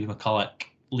about Lee McCulloch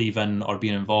leaving or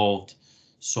being involved.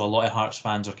 So a lot of Hearts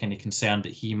fans are kind of concerned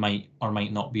that he might or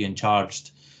might not be in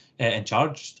charge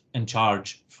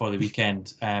for the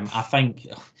weekend. I think,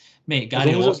 mate,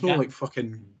 Gary Locke. Like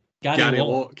fucking Gary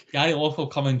Locke. Gary Locke will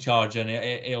come in charge and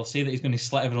he'll say that he's going to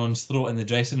slit everyone's throat in the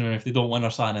dressing room if they don't win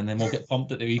or something, and then we'll get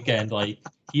pumped at the weekend. Like,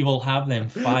 he will have them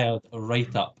fired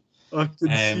right up. I can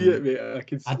see it, mate. I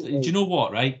can see it. Do you know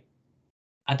what, right?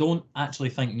 I don't actually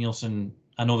think Nielsen,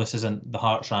 I know this isn't the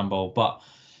Hearts ramble, but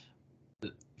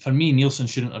for me, Nielsen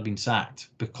shouldn't have been sacked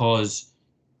because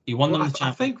he won them the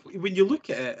Champions. I think when you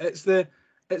look at it,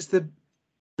 it's the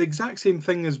exact same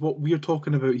thing as what we're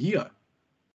talking about here.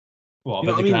 What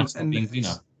about the grass not being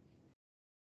greener?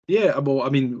 Yeah, well, I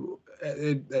mean,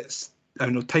 it's, I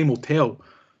don't know, time will tell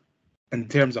in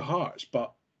terms of Hearts,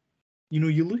 but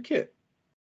you look at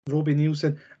Robbie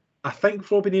Nielsen. I think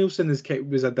Robbie Nielsen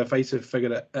was a divisive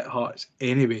figure at Hearts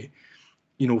anyway.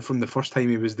 From the first time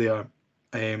he was there,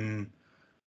 and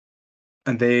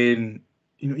then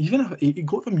even if he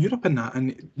got from Europe in that,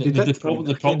 and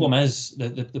the problem is,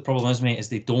 mate, is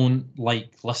they don't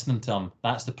like listening to him.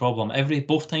 That's the problem.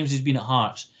 Both times he's been at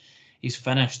Hearts, he's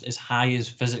finished as high as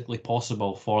physically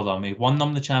possible for them. He won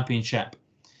them the championship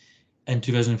in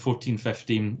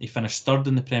 2014-15. He finished third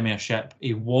in the Premiership.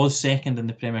 He was second in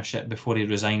the Premiership before he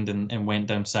resigned and went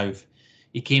down south.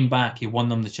 He came back. He won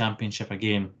them the championship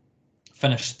again.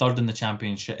 Finished third in the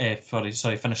championship.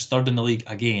 Finished third in the league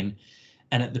again.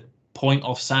 And at the point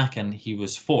of sacking, he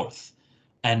was fourth,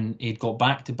 and he'd got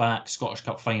back-to-back Scottish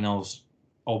Cup finals,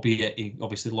 albeit he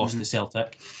obviously lost to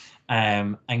Celtic,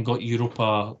 and got not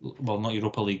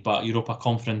Europa League, but Europa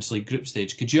Conference League group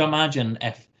stage. Could you imagine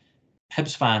if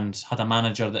Hibs fans had a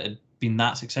manager that had been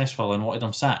that successful and wanted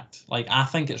him sacked? Like, I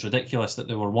think it's ridiculous that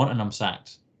they were wanting him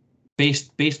sacked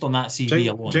based on that CV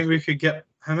alone. Do you think we could get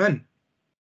him in?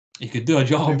 He could do a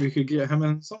job. Do you think we could get him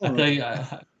in somewhere? I tell you,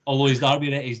 although his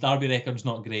derby record's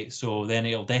not great, so then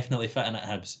he'll definitely fit in at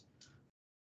Hibs.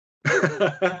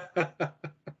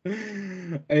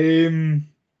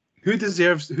 Who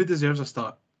deserves a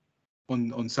start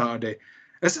on Saturday?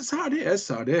 Is it Saturday? It is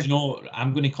Saturday. Do you know,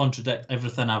 I'm going to contradict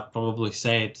everything I've probably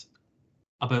said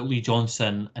about Lee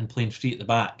Johnson and playing three at the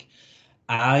back.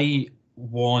 I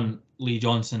want Lee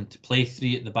Johnson to play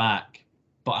three at the back,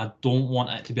 but I don't want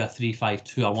it to be a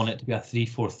 3-5-2. I want it to be a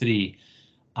 3-4-3.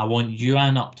 I want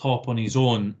Yuan up top on his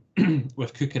own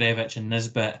with Kukarevich and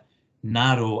Nisbet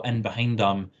narrow in behind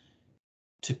him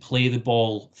to play the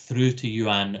ball through to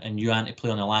Yuan, and Yuan to play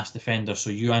on the last defender,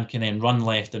 so Yuan can then run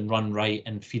left and run right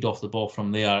and feed off the ball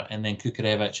from there, and then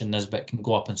Kukarevich and Nisbet can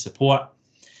go up and support.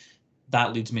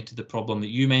 That leads me to the problem that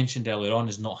you mentioned earlier on,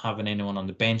 is not having anyone on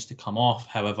the bench to come off.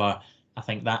 However, I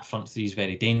think that front three is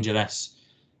very dangerous.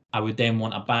 I would then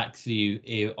want a back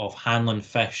three of Hanlon,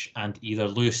 Fish, and either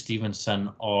Lewis Stevenson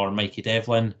or Mikey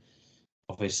Devlin.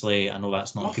 Obviously, I know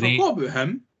that's not great. I forgot about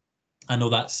him. I know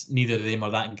that's neither of them are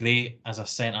that great as a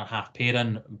centre half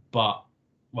pairing, but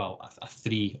a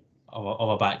three of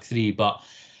a back three. But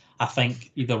I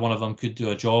think either one of them could do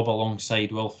a job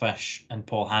alongside Will Fish and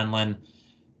Paul Hanlon.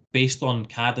 Based on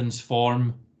Cadden's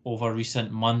form over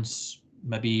recent months,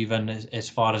 maybe even as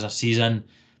far as a season,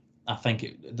 I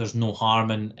think there's no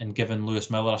harm in giving Lewis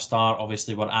Miller a start.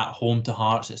 Obviously, we're at home to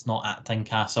Hearts. It's not at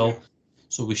Tynecastle,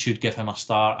 so we should give him a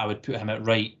start. I would put him at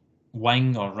right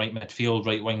wing or right midfield,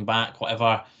 right wing back,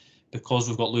 whatever. Because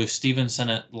we've got Lewis Stevenson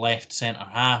at left centre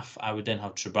half, I would then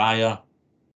have Trebrier,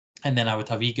 and then I would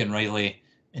have Egan Riley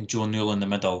and Joe Newell in the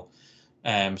middle.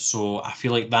 So I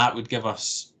feel like that would give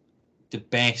us the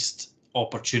best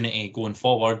opportunity going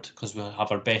forward because we'll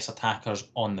have our best attackers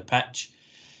on the pitch.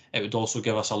 It would also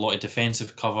give us a lot of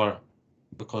defensive cover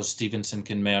because Stevenson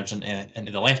can merge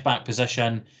into the left back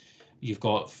position. You've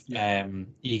got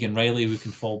Egan Riley who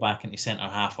can fall back into centre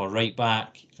half or right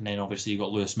back, and then obviously you've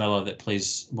got Lewis Miller that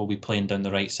will be playing down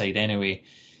the right side anyway.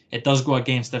 It does go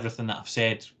against everything that I've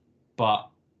said, but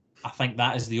I think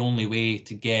that is the only way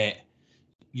to get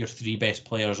your three best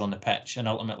players on the pitch, and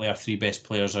ultimately our three best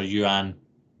players are Juan,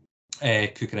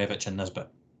 Kukarevic and Nisbet.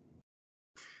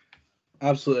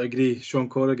 Absolutely agree. Sean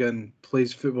Corrigan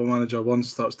plays Football Manager 1,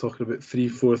 starts talking about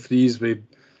 3-4-3s with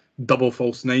double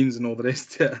false nines and all the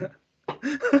rest of it.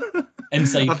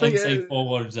 Inside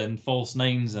forwards and false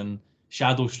nines and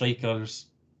shadow strikers.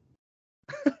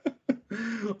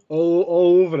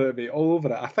 all over it, mate. All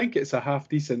over it. I think it's a half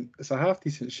decent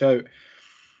shout.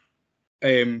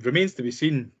 Remains to be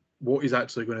seen what he's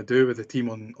actually going to do with the team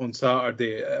on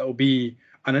Saturday. It'll be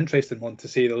an interesting one, to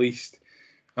say the least.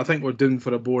 I think we're doomed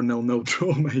for a bore 0-0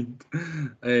 draw, mind.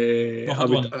 Had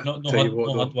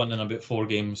one in about 4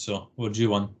 games, so we're due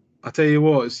one. I tell you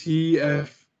what, see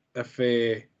if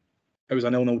it was a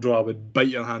 0-0 draw, I would bite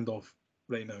your hand off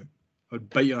right now. I would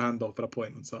bite your hand off for a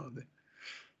point on Saturday.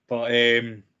 But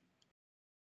I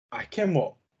can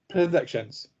what?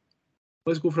 Predictions.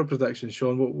 Let's go for a prediction,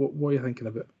 Sean. What are you thinking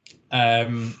about?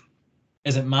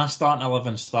 Is it my starting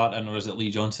 11 starting, or is it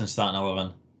Lee Johnson starting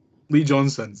 11? Lee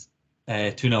Johnson's.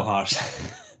 2-0 Hearts.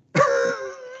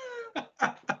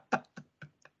 I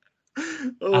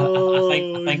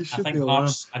think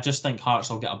Hearts. I just think Hearts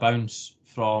will get a bounce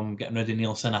from getting rid of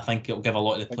Nielsen. I think it'll give a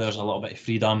lot of the players a little bit of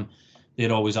freedom.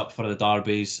 They're always up for the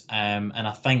derbies, and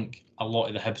I think a lot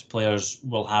of the Hibs players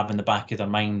will have in the back of their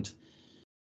mind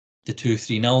the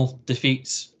 2-3-0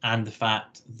 defeats and the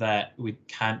fact that we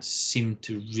can't seem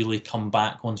to really come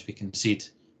back once we concede,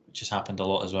 which has happened a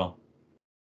lot as well.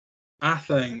 I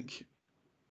think,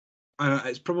 and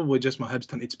it's probably just my Hibs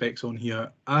tinted specs on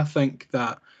here, I think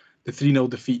that the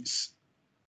 3-0 defeats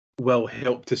will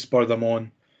help to spur them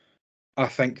on. I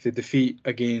think the defeat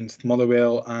against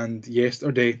Motherwell and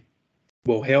yesterday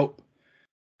will help,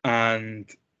 and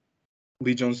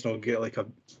Lee Johnson will get like a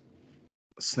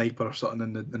sniper or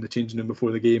something in the changing room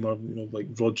before the game, or like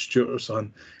Rod Stewart or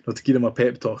something, to give him a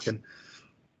pep talk. And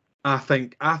I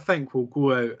think we'll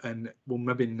go out and we'll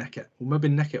maybe nick it. We'll maybe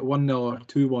nick it 1-0 or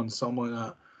 2-1, something like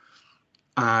that.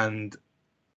 And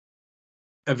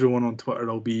everyone on Twitter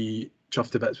will be chuffed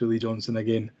to bits with Lee Johnson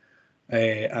again.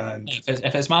 And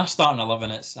if it's my starting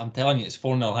 11, I'm telling you, it's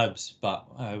 4-0 Hibs. But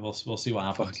we'll see what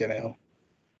happens. Fucking hell.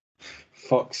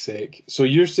 Fuck's sake. So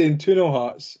you're saying 2-0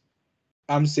 Hearts.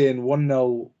 I'm saying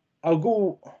 1-0. I'll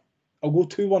go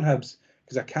 2-1 Hibs,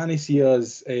 because I can't see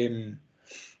us. I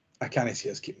can't see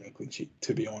us keeping a clean sheet,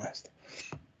 to be honest.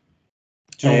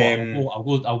 Do you know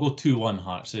what? I'll go 2-1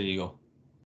 Hearts. There you go.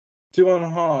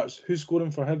 2-1 Hearts. Who's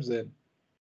scoring for Hibs then?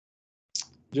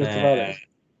 Just about.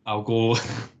 I'll go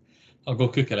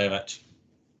Kukarevic.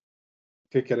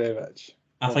 Kukarevic.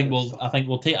 I think we'll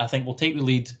take the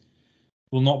lead.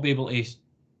 We'll not be able to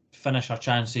finish our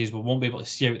chances. We won't be able to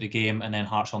see out the game, and then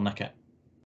Hearts will nick it.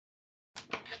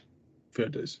 Fair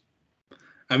dues.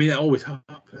 I mean, it always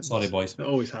happens. Sorry, boys. It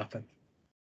always happens.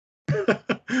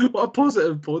 What a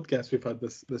positive podcast we've had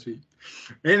this week.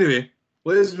 Anyway,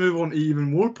 let's move on to even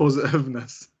more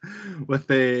positiveness with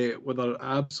our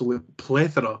absolute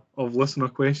plethora of listener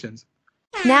questions.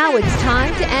 Now it's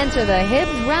time to answer the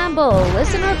Hibs Ramble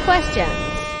listener questions.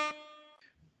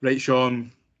 Right,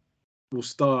 Sean. We'll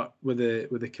start with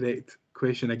the correct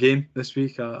question again this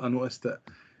week. I noticed that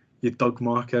you dug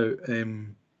Mark out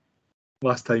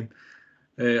last time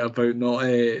about not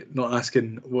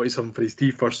asking what he's having for his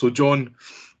tea first. So John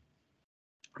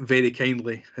very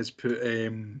kindly has put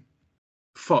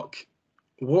fuck,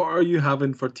 what are you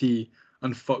having for tea,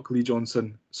 and fuck Lee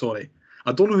Johnson. Sorry.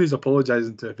 I don't know who he's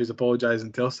apologising to, if he's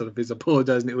apologising to us or if he's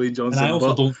apologising to Lee Johnson. And I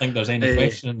also don't think there's any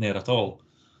question in there at all.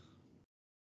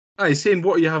 He's saying,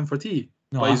 what are you having for tea?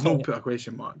 No, but he's not put a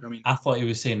question mark. I mean, I thought he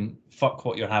was saying, fuck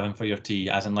what you're having for your tea,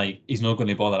 as in, like, he's not going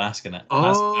to bother asking it.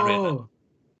 Oh,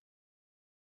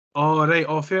 right.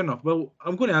 Oh, fair enough. Well,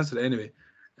 I'm going to answer it anyway.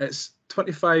 It's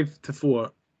 25-4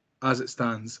 as it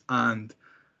stands, and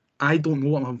I don't know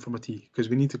what I'm having for my tea, because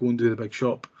we need to go and do the big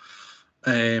shop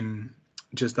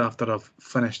just after I've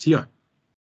finished here.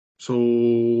 So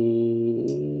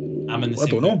I'm in the same I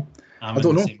don't know. I'm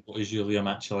in the same boat as you,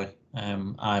 Liam, actually.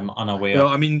 I'm unaware. Well,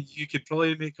 I mean, you could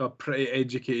probably make a pretty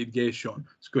educated guess, Sean.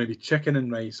 It's going to be chicken and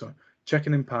rice, or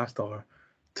chicken and pasta, or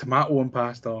tomato and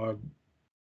pasta, or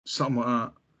something like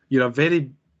that. You're a very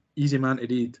easy man to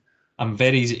read. I'm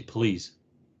very easy to please.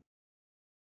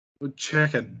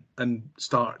 Chicken and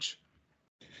starch,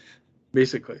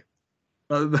 basically.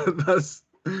 That's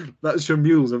your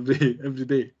meals every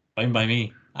day. Fine by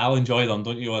me. I'll enjoy them,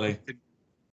 don't you worry.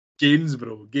 Gains,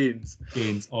 bro. Gains.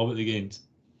 Gains. All about the gains.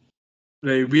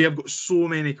 Right, we have got so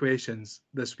many questions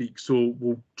this week, so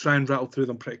we'll try and rattle through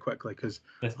them pretty quickly because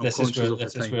This is where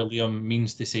Liam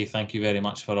means to say thank you very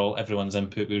much for everyone's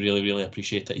input. We really, really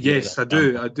appreciate it. Yes, I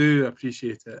do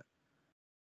appreciate it.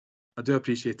 I do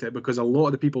appreciate it because a lot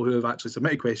of the people who have actually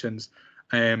submitted questions,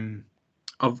 I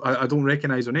don't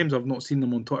recognise their names. I've not seen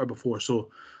them on Twitter before.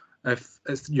 So if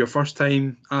it's your first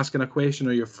time asking a question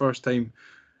or your first time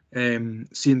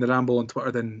seeing the ramble on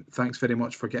Twitter, then thanks very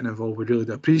much for getting involved. We really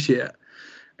do appreciate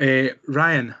it.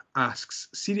 Ryan asks,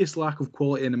 serious lack of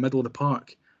quality in the middle of the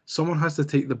park. Someone has to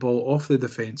take the ball off the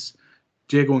defence.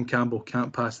 Jago and Campbell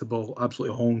can't pass the ball,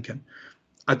 absolutely honking.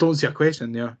 I don't see a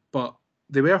question there, but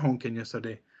they were honking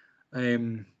yesterday.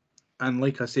 And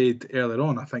like I said earlier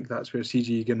on, I think that's where CJ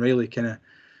Egan-Riley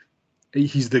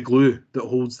he's the glue that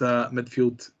holds that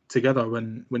midfield together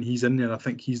when he's in there. I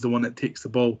think he's the one that takes the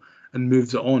ball and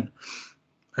moves it on.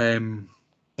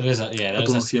 There is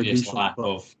a serious lack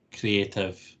of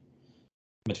creative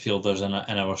midfielders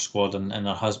in our squad, and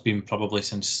there has been probably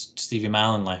since Stevie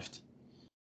Mallon left.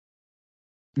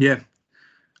 Yeah.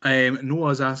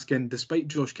 Noah's asking, despite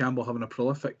Josh Campbell having a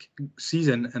prolific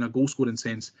season in a goal-scoring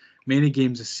sense, many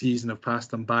games this season have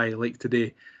passed him by, like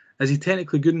today. Is he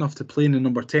technically good enough to play in the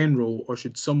number 10 role, or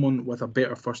should someone with a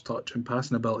better first touch and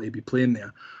passing ability be playing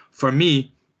there? For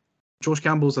me, Josh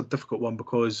Campbell's a difficult one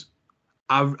because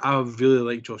I really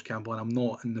like Josh Campbell, and I'm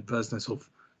not in the business of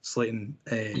slating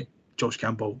Josh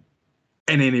Campbell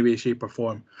in any way, shape or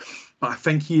form. But I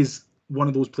think he's one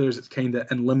of those players that's kind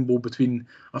of in limbo between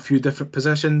a few different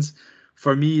positions.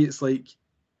 For me, it's like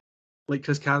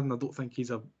Chris Cadden. I don't think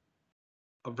he's a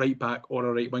right back or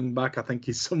a right wing back. I think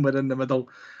he's somewhere in the middle.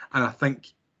 And I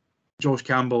think Josh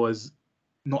Campbell is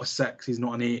not a 6. He's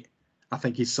not an 8. I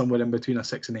think he's somewhere in between a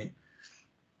 6 and 8.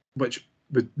 Which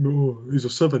he's a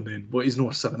 7 then. But he's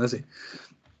not a 7, is he?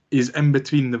 He's in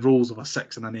between the roles of a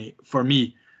 6 and an 8 for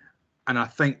me. And I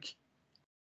think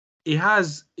he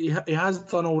has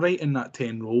done all right in that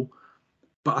 10 role,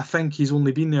 but I think he's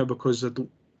only been there because I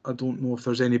don't know if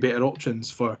there's any better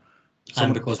options for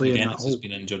someone to play in that has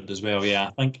been injured as well. Yeah,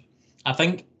 I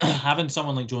think having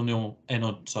someone like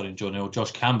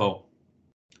Josh Campbell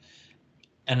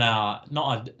in a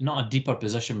not a deeper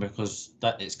position, because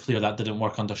that it's clear that didn't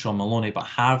work under Sean Maloney, but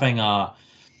having a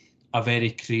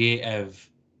very creative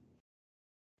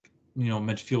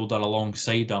midfielder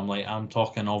alongside him, like I'm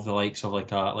talking of the likes of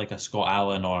like a Scott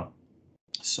Allen or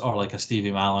like a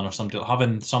Stevie Mallon or something.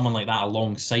 Having someone like that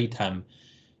alongside him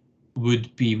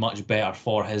would be much better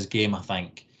for his game, I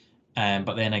think.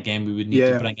 But then again, we would need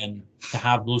to bring in, to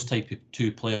have those type of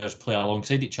two players play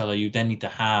alongside each other, you then need to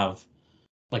have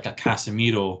like a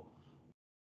Casemiro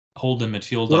holding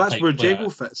midfielder. Well, that's where Jago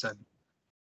fits in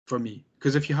for me,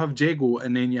 because if you have Jago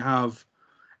and then you have,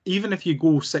 even if you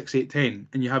go 6, 8, 10,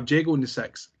 and you have Jago in the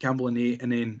 6, Campbell in the 8,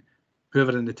 and then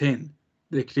whoever in the 10,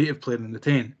 the creative player in the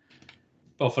 10.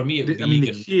 Well, for me, it would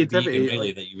be Egan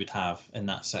really that you would have in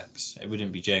that 6. It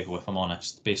wouldn't be Jago, if I'm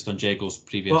honest, based on Jago's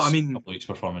previous couple of weeks'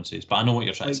 performances. But I know what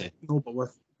you're trying to say. No, but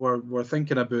we're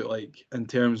thinking about, like, in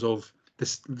terms of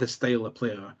the style of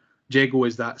player. Jago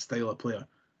is that style of player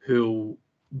who'll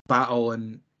battle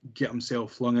and get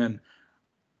himself flung in.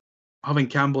 Having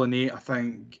Campbell in 8, I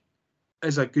think,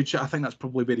 is a good shot. I think that's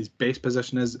probably where his best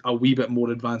position is, a wee bit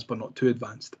more advanced, but not too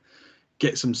advanced.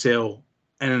 Gets himself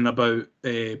in and about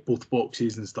both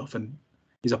boxes and stuff, and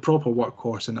he's a proper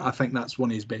workhorse, and I think that's one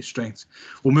of his best strengths.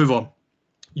 We'll move on.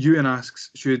 Ewan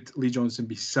asks, should Lee Johnson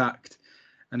be sacked?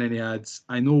 And then he adds,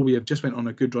 I know we have just went on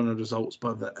a good run of results,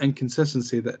 but the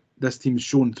inconsistency that this team's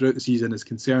shown throughout the season is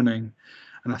concerning,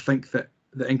 and I think that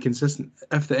the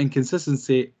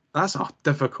inconsistency, that's a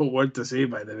difficult word to say,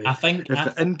 by the way.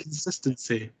 The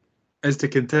inconsistency is to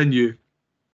continue,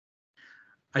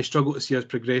 I struggle to see us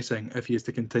progressing if he is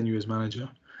to continue as manager.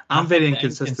 I'm very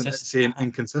inconsistent at saying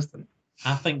inconsistent.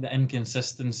 I think the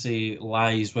inconsistency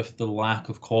lies with the lack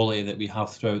of quality that we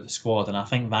have throughout the squad, and I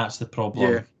think that's the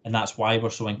problem, and that's why we're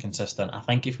so inconsistent. I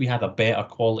think if we had a better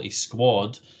quality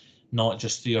squad, not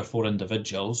just 3 or 4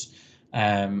 individuals,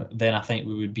 then I think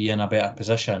we would be in a better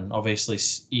position. Obviously,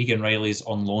 Egan-Riley's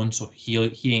on loan, so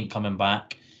he ain't coming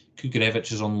back.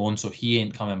 Kukurevich is on loan, so he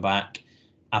ain't coming back.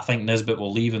 I think Nisbet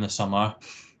will leave in the summer.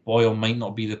 Boyle might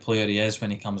not be the player he is when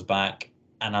he comes back.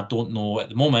 And I don't know at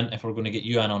the moment if we're going to get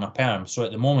Ewan on a perm. So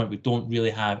at the moment, we don't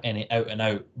really have any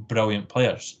out-and-out brilliant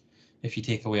players if you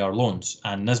take away our loans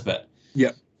and Nisbet.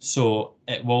 Yeah. So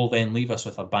it will then leave us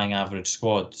with a bang average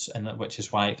squad, and which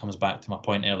is why it comes back to my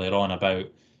point earlier on about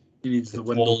the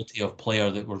quality of player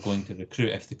that we're going to recruit.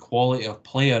 If the quality of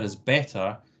player is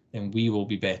better, then we will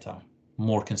be better,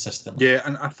 more consistently. Yeah,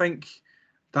 and I think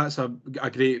that's a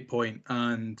great point.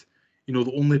 And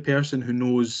the only person who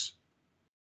knows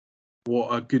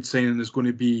what a good signing is going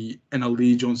to be in a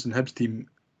Lee Johnson Hibs team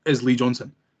is Lee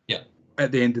Johnson. Yeah.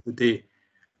 At the end of the day.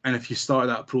 And if you start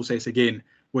that process again,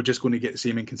 we're just going to get the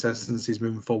same inconsistencies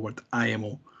moving forward.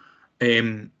 IMO.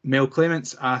 Mel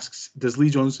Clements asks, does Lee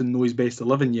Johnson know his best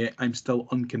 11 yet? I'm still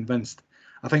unconvinced.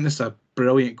 I think this is a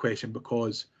brilliant question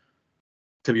because,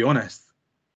 to be honest,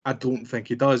 I don't think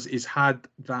he does. He's had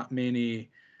that many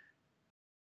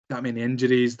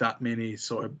injuries, that many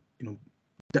sort of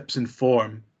dips in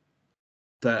form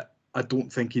that I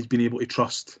don't think he's been able to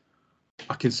trust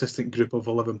a consistent group of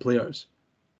 11 players.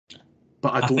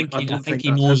 But I think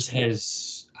he knows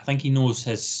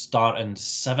his starting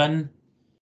 7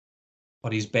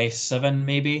 or his best 7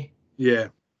 maybe. Yeah.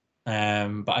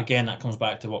 But again, that comes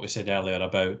back to what we said earlier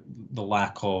about the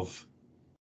lack of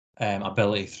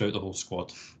ability throughout the whole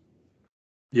squad.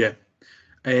 Yeah.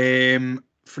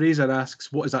 Fraser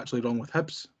asks, what is actually wrong with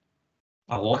Hibs?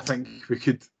 A lot. I think we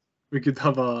could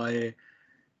have another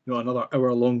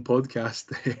hour-long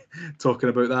podcast talking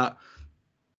about that.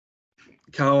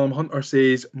 Callum Hunter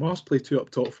says must play 2 up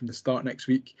top from the start next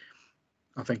week.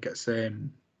 I think it's a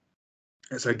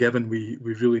given. We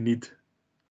really need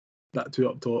that 2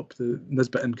 up top. The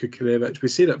Nisbet and Kukurevich. We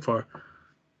said it for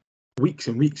weeks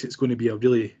and weeks. It's going to be a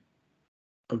really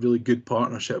good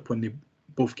partnership when they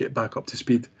both get back up to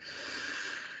speed.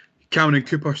 Cameron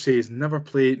Cooper says never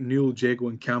play Newell, Jago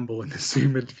and Campbell in the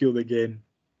same midfield again.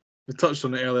 We touched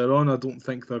on it earlier on. I don't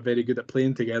think they're very good at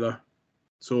playing together.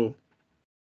 So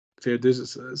fair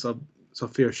dues. It's a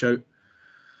fair shout.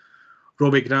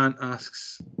 Robbie Grant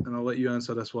asks, and I'll let you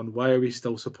answer this one, why are we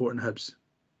still supporting Hibs?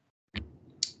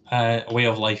 A way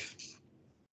of life.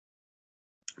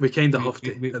 We kind of have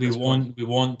to. We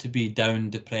want to be down,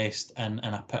 depressed, and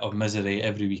in a pit of misery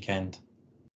every weekend.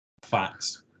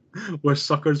 Facts. We're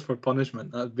suckers for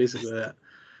punishment. That's basically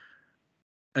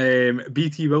it.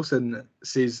 BT Wilson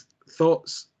says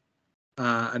thoughts,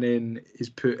 and then he's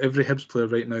put every Hibs player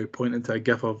right now pointing to a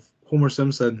gif of Homer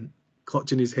Simpson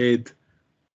clutching his head,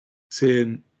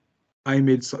 saying, "I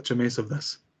made such a mess of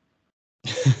this."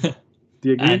 Do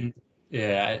you agree?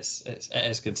 Yeah, it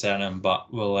is concerning, but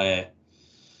it'll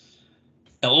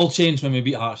all change when we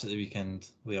beat Hearts at the weekend,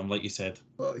 Liam, like you said.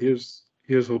 Well, here's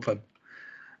hoping.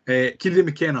 Keely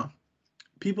McKenna.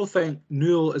 People think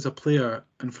Newell is a player,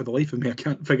 and for the life of me, I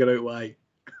can't figure out why.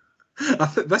 I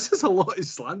think this is a lot of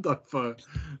slander for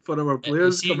our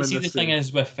players coming this season. The thing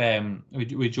is with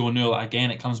Joe Newell,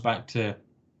 again, it comes back to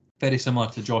very similar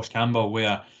to Josh Campbell,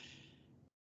 where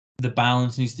the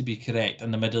balance needs to be correct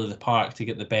in the middle of the park to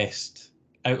get the best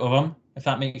out of him, if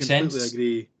that makes sense.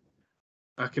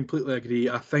 I completely agree.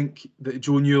 I think that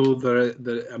Joe Newell,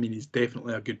 he's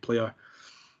definitely a good player.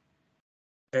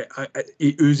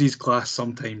 He oozes class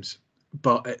sometimes,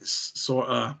 but it's sort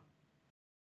of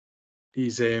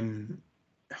he's in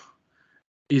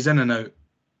and out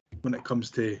when it comes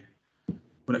to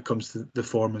the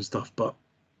form and stuff. But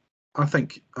I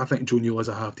think Joe Newell is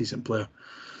a half decent player.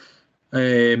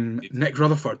 Nick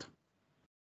Rutherford.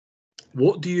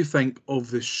 What do you think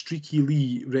of the streaky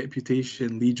Lee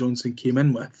reputation Lee Johnson came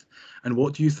in with, and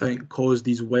what do you think caused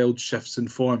these wild shifts in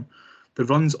form? The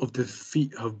runs of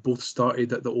defeat have both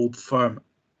started at the Old Firm,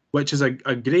 which is a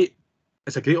great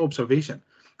observation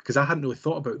because I hadn't really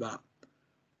thought about that.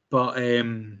 But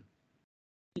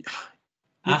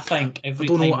I think every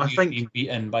time you've been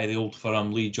beaten by the Old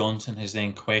Firm, Lee Johnson has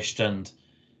then questioned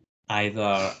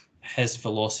either his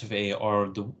philosophy or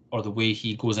the way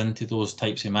he goes into those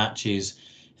types of matches,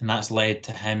 and that's led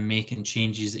to him making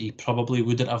changes that he probably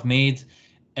wouldn't have made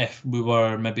if we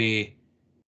were maybe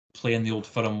playing the Old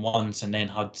Firm once and then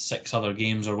had 6 other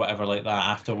games or whatever like that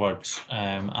afterwards.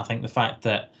 I think the fact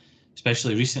that,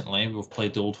 especially recently, we've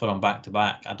played the Old Firm back to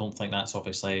back, I don't think that's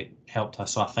obviously helped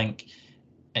us. So I think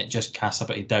it just casts a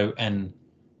bit of doubt in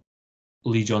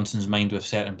Lee Johnson's mind with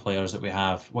certain players that we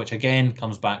have, which again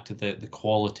comes back to the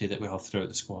quality that we have throughout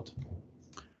the squad.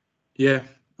 Yeah,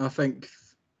 I think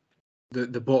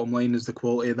the bottom line is the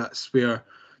quality. That's where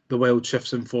the wild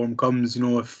shifts in form comes.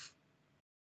 If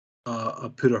a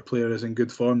poorer player is in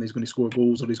good form, he's going to score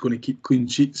goals or he's going to keep clean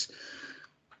sheets.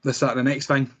 This, that, and the next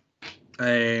thing.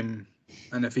 And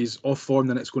if he's off form,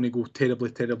 then it's going to go terribly,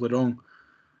 terribly wrong.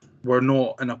 We're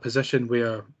not in a position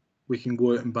where we can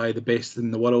go out and buy the best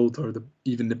in the world or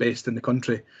even the best in the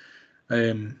country.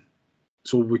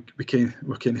 So we're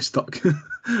kind of stuck.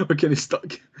 We're kind of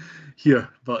stuck here.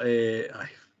 But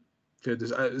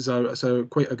it's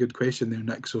quite a good question there,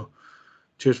 Nick. So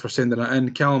cheers for sending that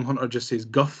in. Callum Hunter just says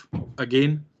guff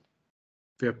again.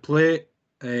 Fair play.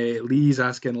 Lee's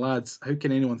asking, lads, how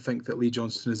can anyone think that Lee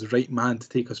Johnson is the right man to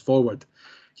take us forward?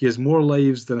 He has more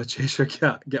lives than a Cheshire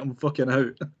cat. Get him fucking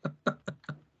out.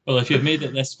 Well, if you've made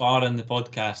it this far in the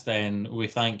podcast, then we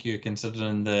thank you,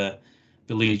 considering the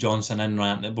Lee JohnsIN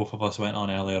rant that both of us went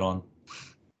on earlier on.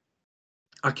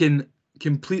 I can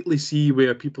completely see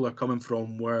where people are coming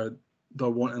from, where they're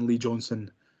wanting Lee Johnson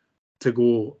to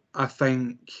go. I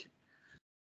think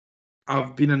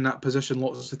I've been in that position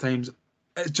lots of times.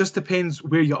 It just depends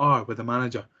where you are with the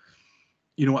manager.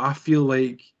 You know, I feel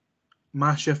like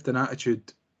my shift in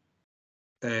attitude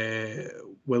with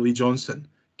Lee Johnson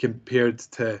compared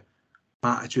to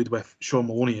my attitude with Sean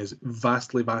Maloney is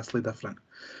vastly, vastly different.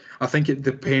 I think it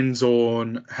depends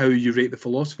on how you rate the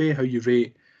philosophy, how you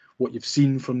rate what you've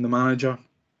seen from the manager.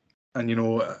 And, you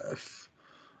know, if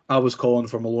I was calling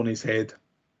for Maloney's head,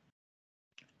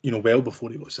 you know, well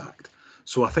before he got sacked.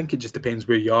 So I think it just depends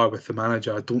where you are with the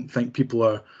manager. I don't think people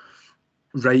are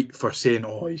right for saying,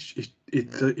 oh, he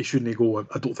shouldn't go.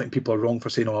 I don't think people are wrong for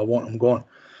saying, oh, I want him gone.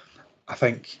 I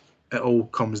think it all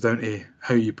comes down to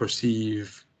how you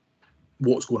perceive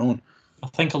what's going on. I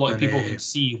think a lot of people can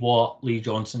see what Lee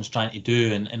Johnson's trying to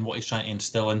do and what he's trying to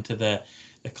instill into the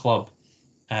club.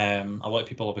 A lot of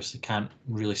people obviously can't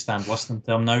really stand listening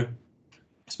to him now,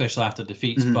 especially after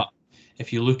defeats. Mm-hmm. But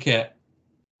if you look at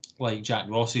like Jack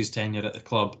Ross's tenure at the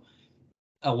club,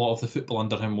 a lot of the football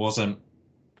under him wasn't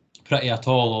pretty at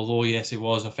all, although yes, he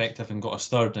was effective and got us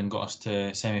third and got us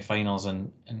to semi-finals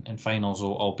and finals,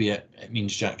 albeit it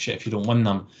means jack shit if you don't win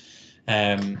them.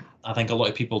 I think a lot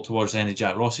of people towards the end of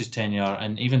Jack Ross's tenure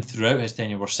and even throughout his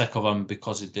tenure were sick of him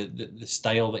because of the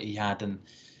style that he had and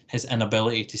his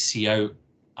inability to see out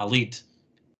a lead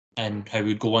and how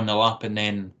he'd go on the lap and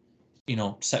then, you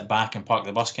know, sit back and park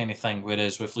the bus kind of thing.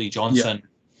 Whereas with Lee Johnson,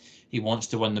 he wants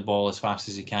to win the ball as fast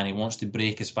as he can. He wants to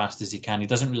break as fast as he can. He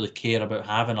doesn't really care about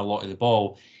having a lot of the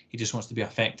ball. He just wants to be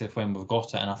effective when we've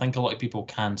got it. And I think a lot of people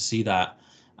can see that.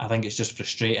 I think it's just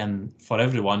frustrating for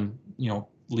everyone, you know,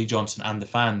 Lee Johnson and the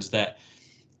fans, that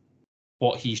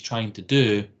what he's trying to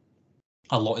do,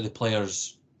 a lot of the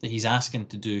players that he's asking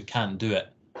to do can't do it.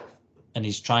 And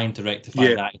he's trying to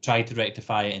rectify that. He tried to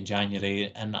rectify it in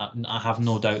January, and I have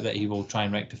no doubt that he will try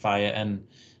and rectify it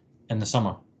in the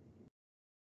summer.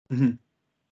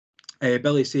 Mm-hmm.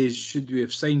 Billy says, should we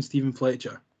have signed Stephen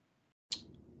Fletcher?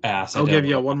 I'll give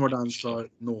you a one-word answer.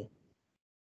 No.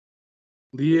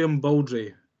 Liam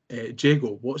Baldry,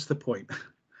 Jago, what's the point?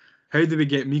 How do we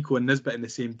get Miko and Nisbet in the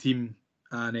same team?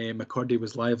 And McCurdy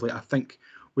was lively. I think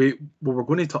we were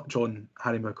going to touch on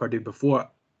Harry McCurdy before.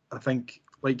 I think,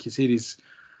 like you said,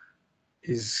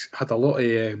 he's had a lot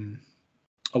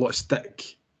of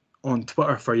stick on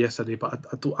Twitter for yesterday, but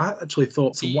I actually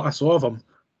thought from what I saw of him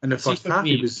in the first half,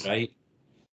 he was right.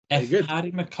 If good.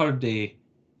 Harry McCurdy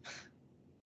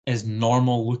is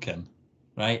normal looking,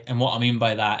 right, and what I mean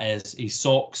by that is his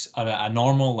socks are at a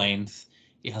normal length,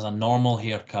 he has a normal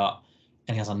haircut,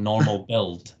 and he has a normal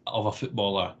build of a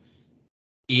footballer,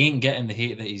 he ain't getting the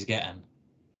hate that he's getting.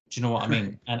 Do you know what I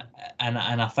mean? And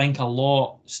I think a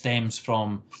lot stems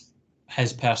from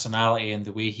his personality and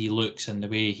the way he looks and the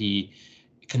way he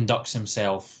conducts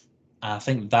himself. And I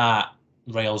think that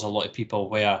riles a lot of people,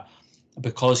 where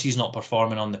because he's not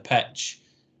performing on the pitch,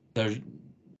 they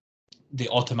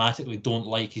automatically don't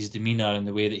like his demeanour and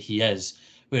the way that he is.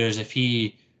 Whereas if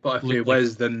he... But if he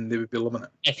was, then they would be loving it.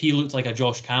 If he looked like a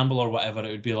Josh Campbell or whatever, it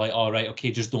would be like, all right,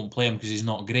 okay, just don't play him because he's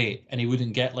not great. And he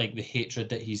wouldn't get like the hatred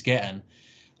that he's getting.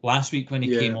 Last week when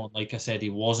he came on, like I said,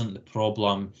 he wasn't the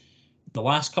problem. The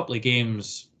last couple of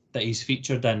games that he's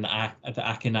featured in that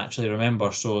I can actually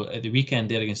remember. So at the weekend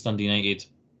there against Dundee United,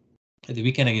 at the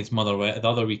weekend against Motherwell, the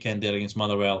other weekend there against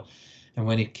Motherwell, and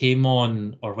when he came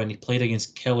on, or when he played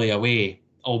against Killie away,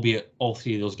 albeit all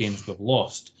three of those games we've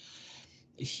lost,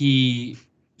 he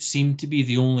seemed to be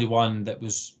the only one that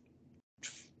was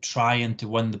trying to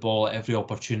win the ball at every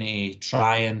opportunity,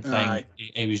 trying things.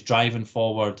 He was driving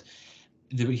forward.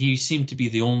 He seemed to be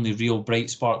the only real bright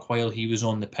spark while he was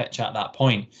on the pitch at that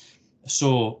point.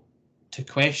 So to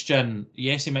question,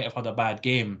 yes, he might have had a bad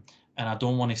game, and I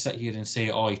don't want to sit here and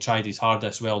say, oh, he tried his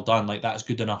hardest, well done, like that's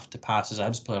good enough to pass as a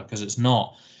Hibs player, because it's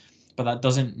not. But that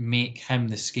doesn't make him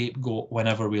the scapegoat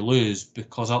whenever we lose,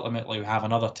 because ultimately we have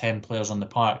another 10 players on the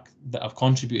park that have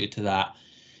contributed to that.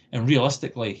 And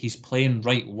realistically, he's playing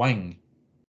right wing,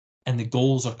 and the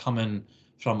goals are coming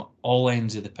from all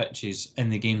ends of the pitches in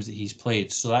the games that he's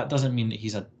played. So that doesn't mean that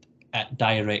he's at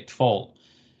direct fault.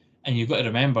 And you've got to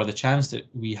remember, the chance that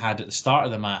we had at the start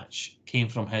of the match came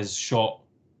from his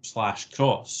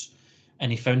shot/cross.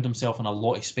 And he found himself in a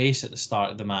lot of space at the start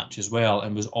of the match as well,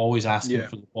 and was always asking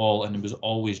for the ball, and he was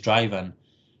always driving.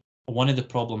 One of the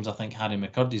problems I think Harry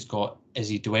McCurdy's got is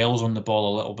he dwells on the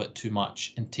ball a little bit too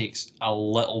much and takes a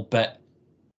little bit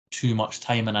too much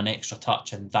time and an extra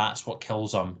touch, and that's what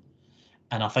kills him.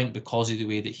 And I think because of the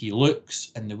way that he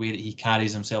looks and the way that he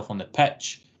carries himself on the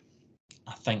pitch,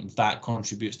 I think that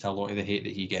contributes to a lot of the hate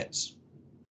that he gets.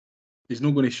 He's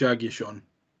not going to shag you, Sean.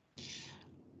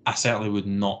 I certainly would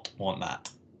not want that.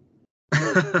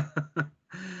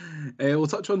 We'll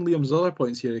touch on Liam's other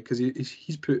points here, because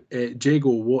he's put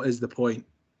Jago, what is the point?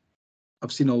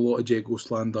 I've seen a lot of Jago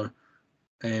slander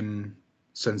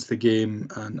since the game,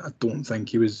 and I don't think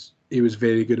he was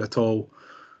very good at all.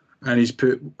 And he's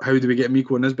put, how do we get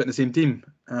Miko and Nisbet in the same team?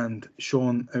 And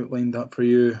Sean outlined that for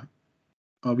you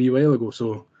a wee while ago.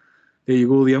 So there you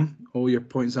go, Liam. All your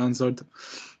points answered.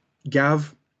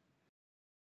 Gav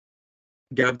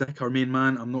Dick, our main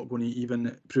man. I'm not going to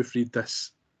even proofread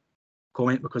this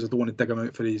comment because I don't want to dig him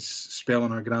out for his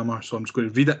spelling or grammar. So I'm just going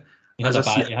to read it. He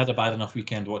had a bad enough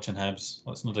weekend watching Hibs.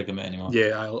 Let's not dig him out anymore.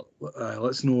 Yeah,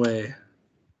 let's no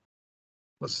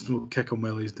kick him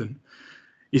while he's doing.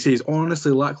 He says,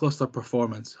 honestly, lacklustre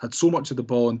performance. Had so much of the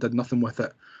ball and did nothing with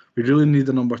it. We really need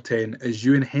a number 10. Is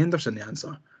Ewan Henderson the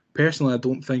answer? Personally, I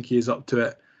don't think he is up to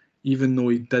it, even though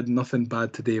he did nothing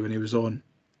bad today when he was on.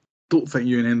 Don't think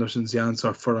Ewan Henderson's the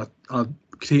answer for a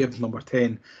creative number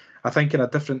 10. I think in a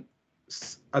different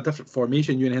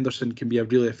formation, Ewan Henderson can be a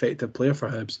really effective player for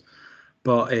Hibs,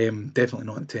 but definitely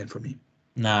not a 10 for me.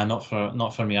 Nah, not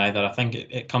for me either. I think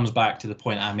it comes back to the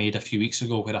point I made a few weeks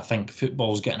ago, where I think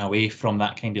football's getting away from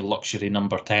that kind of luxury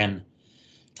number 10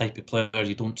 type of player.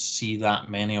 You don't see that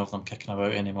many of them kicking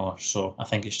about anymore. So I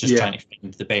think it's just trying to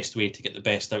find the best way to get the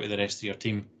best out of the rest of your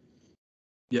team.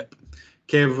 Yep.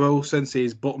 Kev Wilson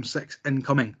says bottom 6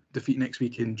 incoming. Defeat next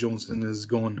week and JohnsIN is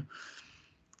gone.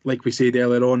 Like we said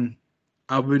earlier on,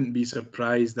 I wouldn't be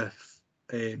surprised if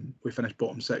we finished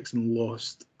bottom 6 and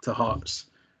lost to Hearts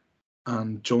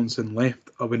and JohnsIN left.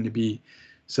 I wouldn't be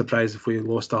surprised if we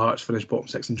lost to Hearts, finished bottom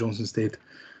 6 and JohnsIN stayed.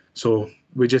 So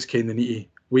we just kind of need to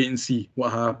wait and see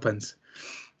what happens.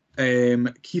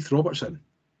 Keith Robertson.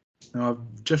 Now,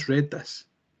 I've just read this,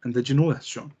 and did you know this,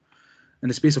 Sean? In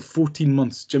the space of 14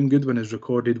 months, Jim Goodwin has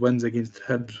recorded wins against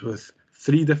Hibs with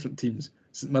 3 different teams,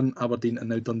 St Mirren, Aberdeen and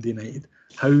now Dundee United.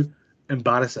 How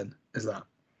embarrassing is that?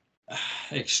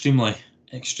 Extremely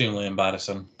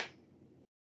embarrassing.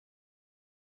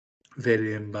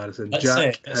 Very embarrassing.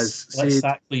 Let's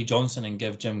sack Lee Johnson and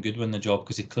give Jim Goodwin the job,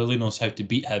 because he clearly knows how to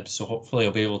beat Hibs, so hopefully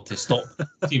he'll be able to stop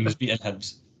teams beating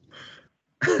Hibs.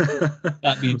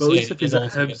 That being said, at least if he's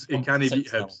at Hibs, he can't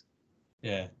beat Hibs.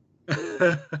 Yeah.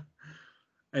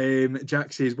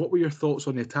 Jack says, what were your thoughts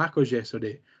on the attackers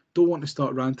yesterday? Don't want to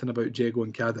start ranting about Jago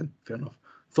and Cadden. Fair enough.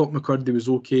 Thought McCurdy was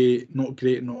okay, not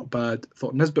great, not bad.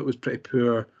 Thought Nisbet was pretty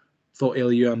poor. Thought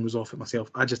Elian was off it myself.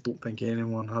 I just don't think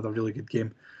anyone had a really good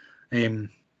game. When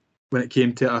it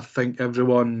came to it, I think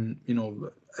everyone,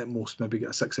 at most maybe get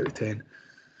a 6 out of 10.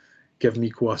 Give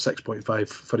Miko a 6.5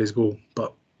 for his goal.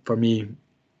 But for me,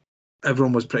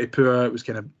 everyone was pretty poor. It was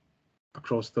kind of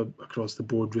across the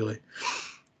board, really.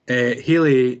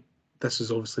 Haley, this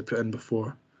is obviously put in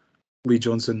before Lee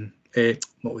Johnson,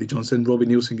 not Lee Johnson, Robbie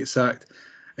Nielsen gets sacked.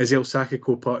 Is El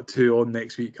Sakiko Part 2 on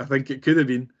next week? I think it could have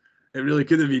been. It really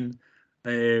could have been.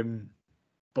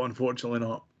 But unfortunately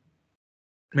not.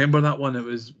 Remember that one?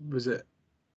 Was it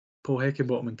Paul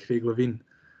Heckenbottom and Craig Levine?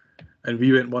 And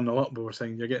we went 1-0 up, but we're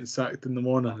saying you're getting sacked in the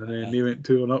morning, and then they went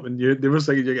 2-1 up, and they were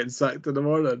saying you're getting sacked in the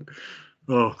morning.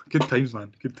 Oh, good times,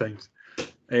 man, good times.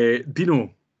 Dino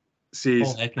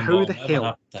says, how the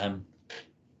hell?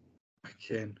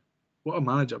 Again, what a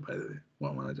manager, by the way.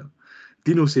 What a manager.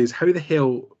 Dino says, how the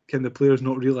hell can the players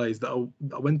not realise that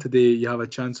a win today, you have a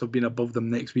chance of being above them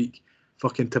next week?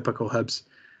 Fucking typical Hibs.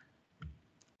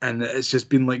 And it's just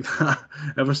been like that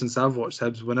ever since I've watched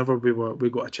Hibs. Whenever we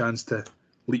got a chance to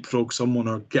leapfrog someone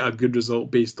or get a good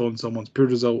result based on someone's poor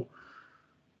result,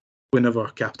 we never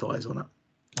capitalise on it.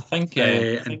 I think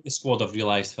the squad have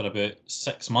realised for about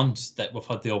 6 months that we've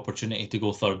had the opportunity to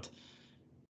go third,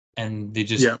 and they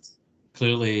just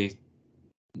clearly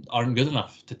aren't good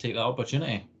enough to take that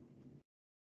opportunity.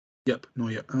 Yep, no,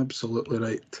 you're absolutely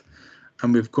right.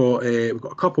 And we've got a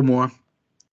couple more.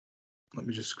 Let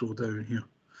me just scroll down here.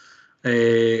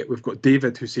 We've got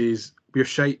David who says, we're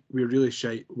shite, we're really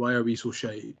shite. Why are we so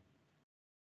shite?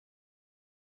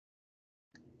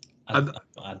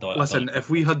 Listen, if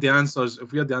we had the answers,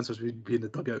 we'd be in the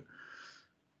dugout.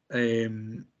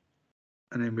 And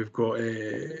then we've got,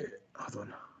 hold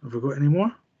on, have we got any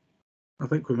more? I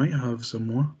think we might have some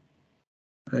more.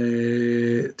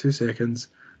 2 seconds.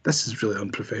 This is really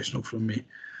unprofessional from me.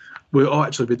 We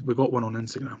got one on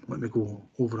Instagram. Let me go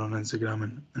over on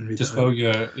Instagram and read just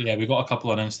it. We got a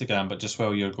couple on Instagram, but just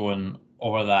while you're going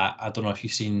over that, I don't know if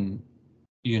you've seen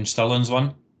Ian Sterling's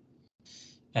one.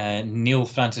 Neil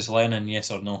Francis Lennon,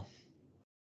 yes or no?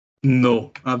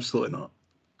 No, absolutely not.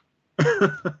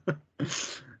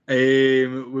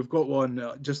 We've got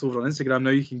one just over on Instagram now.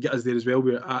 You can get us there as well.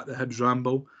 We're at the Hibs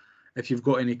Ramble. If you've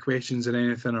got any questions or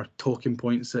anything or talking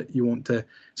points that you want to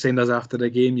send us after the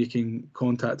game, you can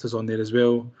contact us on there as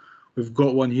well. We've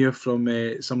got one here from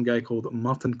some guy called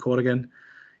Martin Corrigan.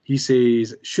 He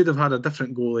says, should have had a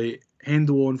different goalie.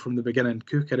 Hendo on from the beginning,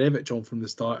 Kukarevich on from the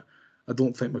start. I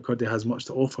don't think McCurdy has much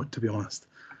to offer, to be honest.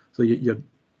 So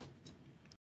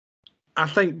I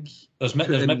think there's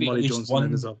maybe at least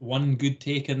Johnson one good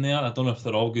take in there. I don't know if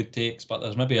they're all good takes, but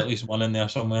there's maybe at least one in there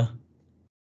somewhere.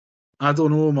 I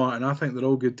don't know, Martin. I think they're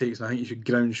all good takes, and I think you should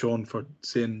ground Sean for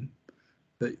saying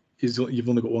that you've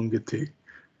only got one good take.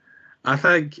 I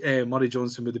think Murray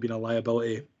Johnson would have been a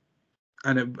liability,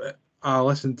 and I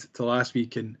listened to last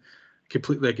week and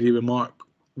completely agree with Mark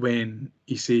when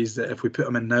he says that if we put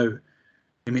him in now,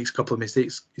 he makes a couple of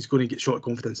mistakes, he's going to get short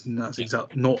confidence, and that's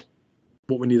exactly not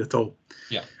what we need at all.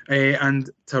 Yeah. And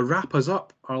to wrap us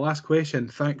up, our last question.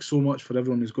 Thanks so much for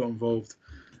everyone who's got involved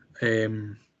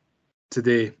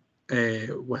today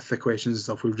with the questions and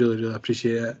stuff. We really, really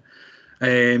appreciate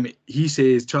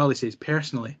it. Charlie says,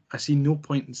 personally, I see no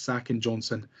point in sacking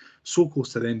Johnson so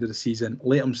close to the end of the season.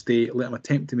 Let him stay, let him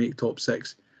attempt to make top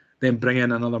six, then bring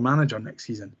in another manager next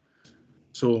season.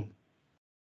 So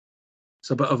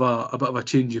it's a bit of a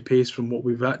change of pace from what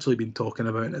we've actually been talking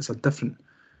about, and it's a different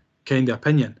kind of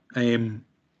opinion.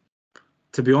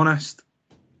 To be honest,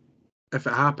 if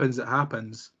it happens, it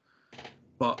happens.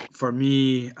 But for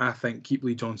me, I think keep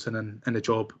Lee Johnson in the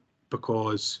job,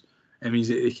 because it means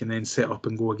that they can then set up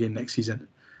and go again next season.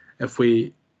 If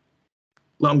we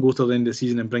let him go till the end of the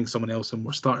season and bring someone else in,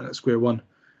 we're starting at square one.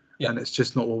 Yeah. And it's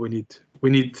just not what we need.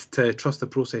 We need to trust the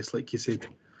process, like you said.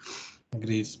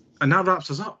 Agreed. And that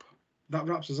wraps us up. That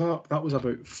was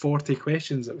about 40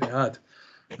 questions that we had.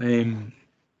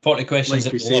 40 questions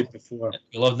like that we said before.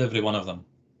 We loved every one of them.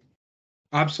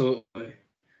 Absolutely.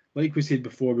 Like we said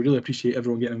before, we really appreciate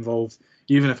everyone getting involved,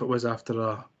 even if it was after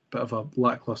a bit of a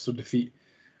lackluster defeat.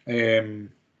 We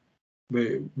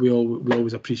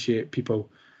always appreciate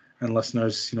people and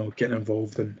listeners, getting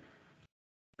involved and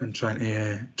trying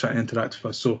to interact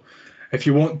with us. So, if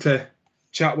you want to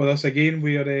chat with us again,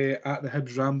 we are at the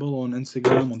Hibs Ramble on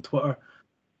Instagram, on Twitter.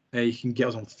 You can get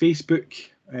us on Facebook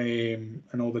and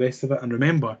all the rest of it. And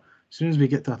remember, as soon as we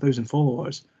get to 1,000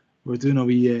 followers, we're doing a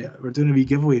wee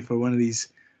giveaway for one of these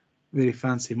very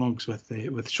fancy mugs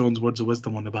with Sean's words of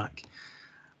wisdom on the back.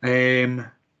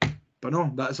 But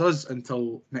no, that's us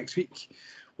until next week,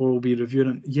 where we'll be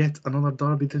reviewing yet another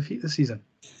derby defeat this season.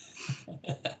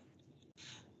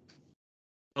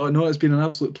 Oh no, it's been an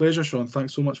absolute pleasure, Sean.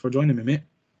 Thanks so much for joining me, mate.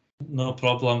 No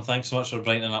problem. Thanks so much for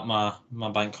brightening up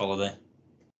my bank holiday.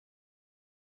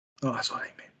 Oh, that's all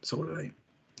right, mate. It's all right.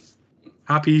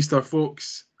 Happy Easter,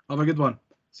 folks. Have a good one.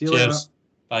 See you later.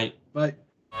 Bye. Bye.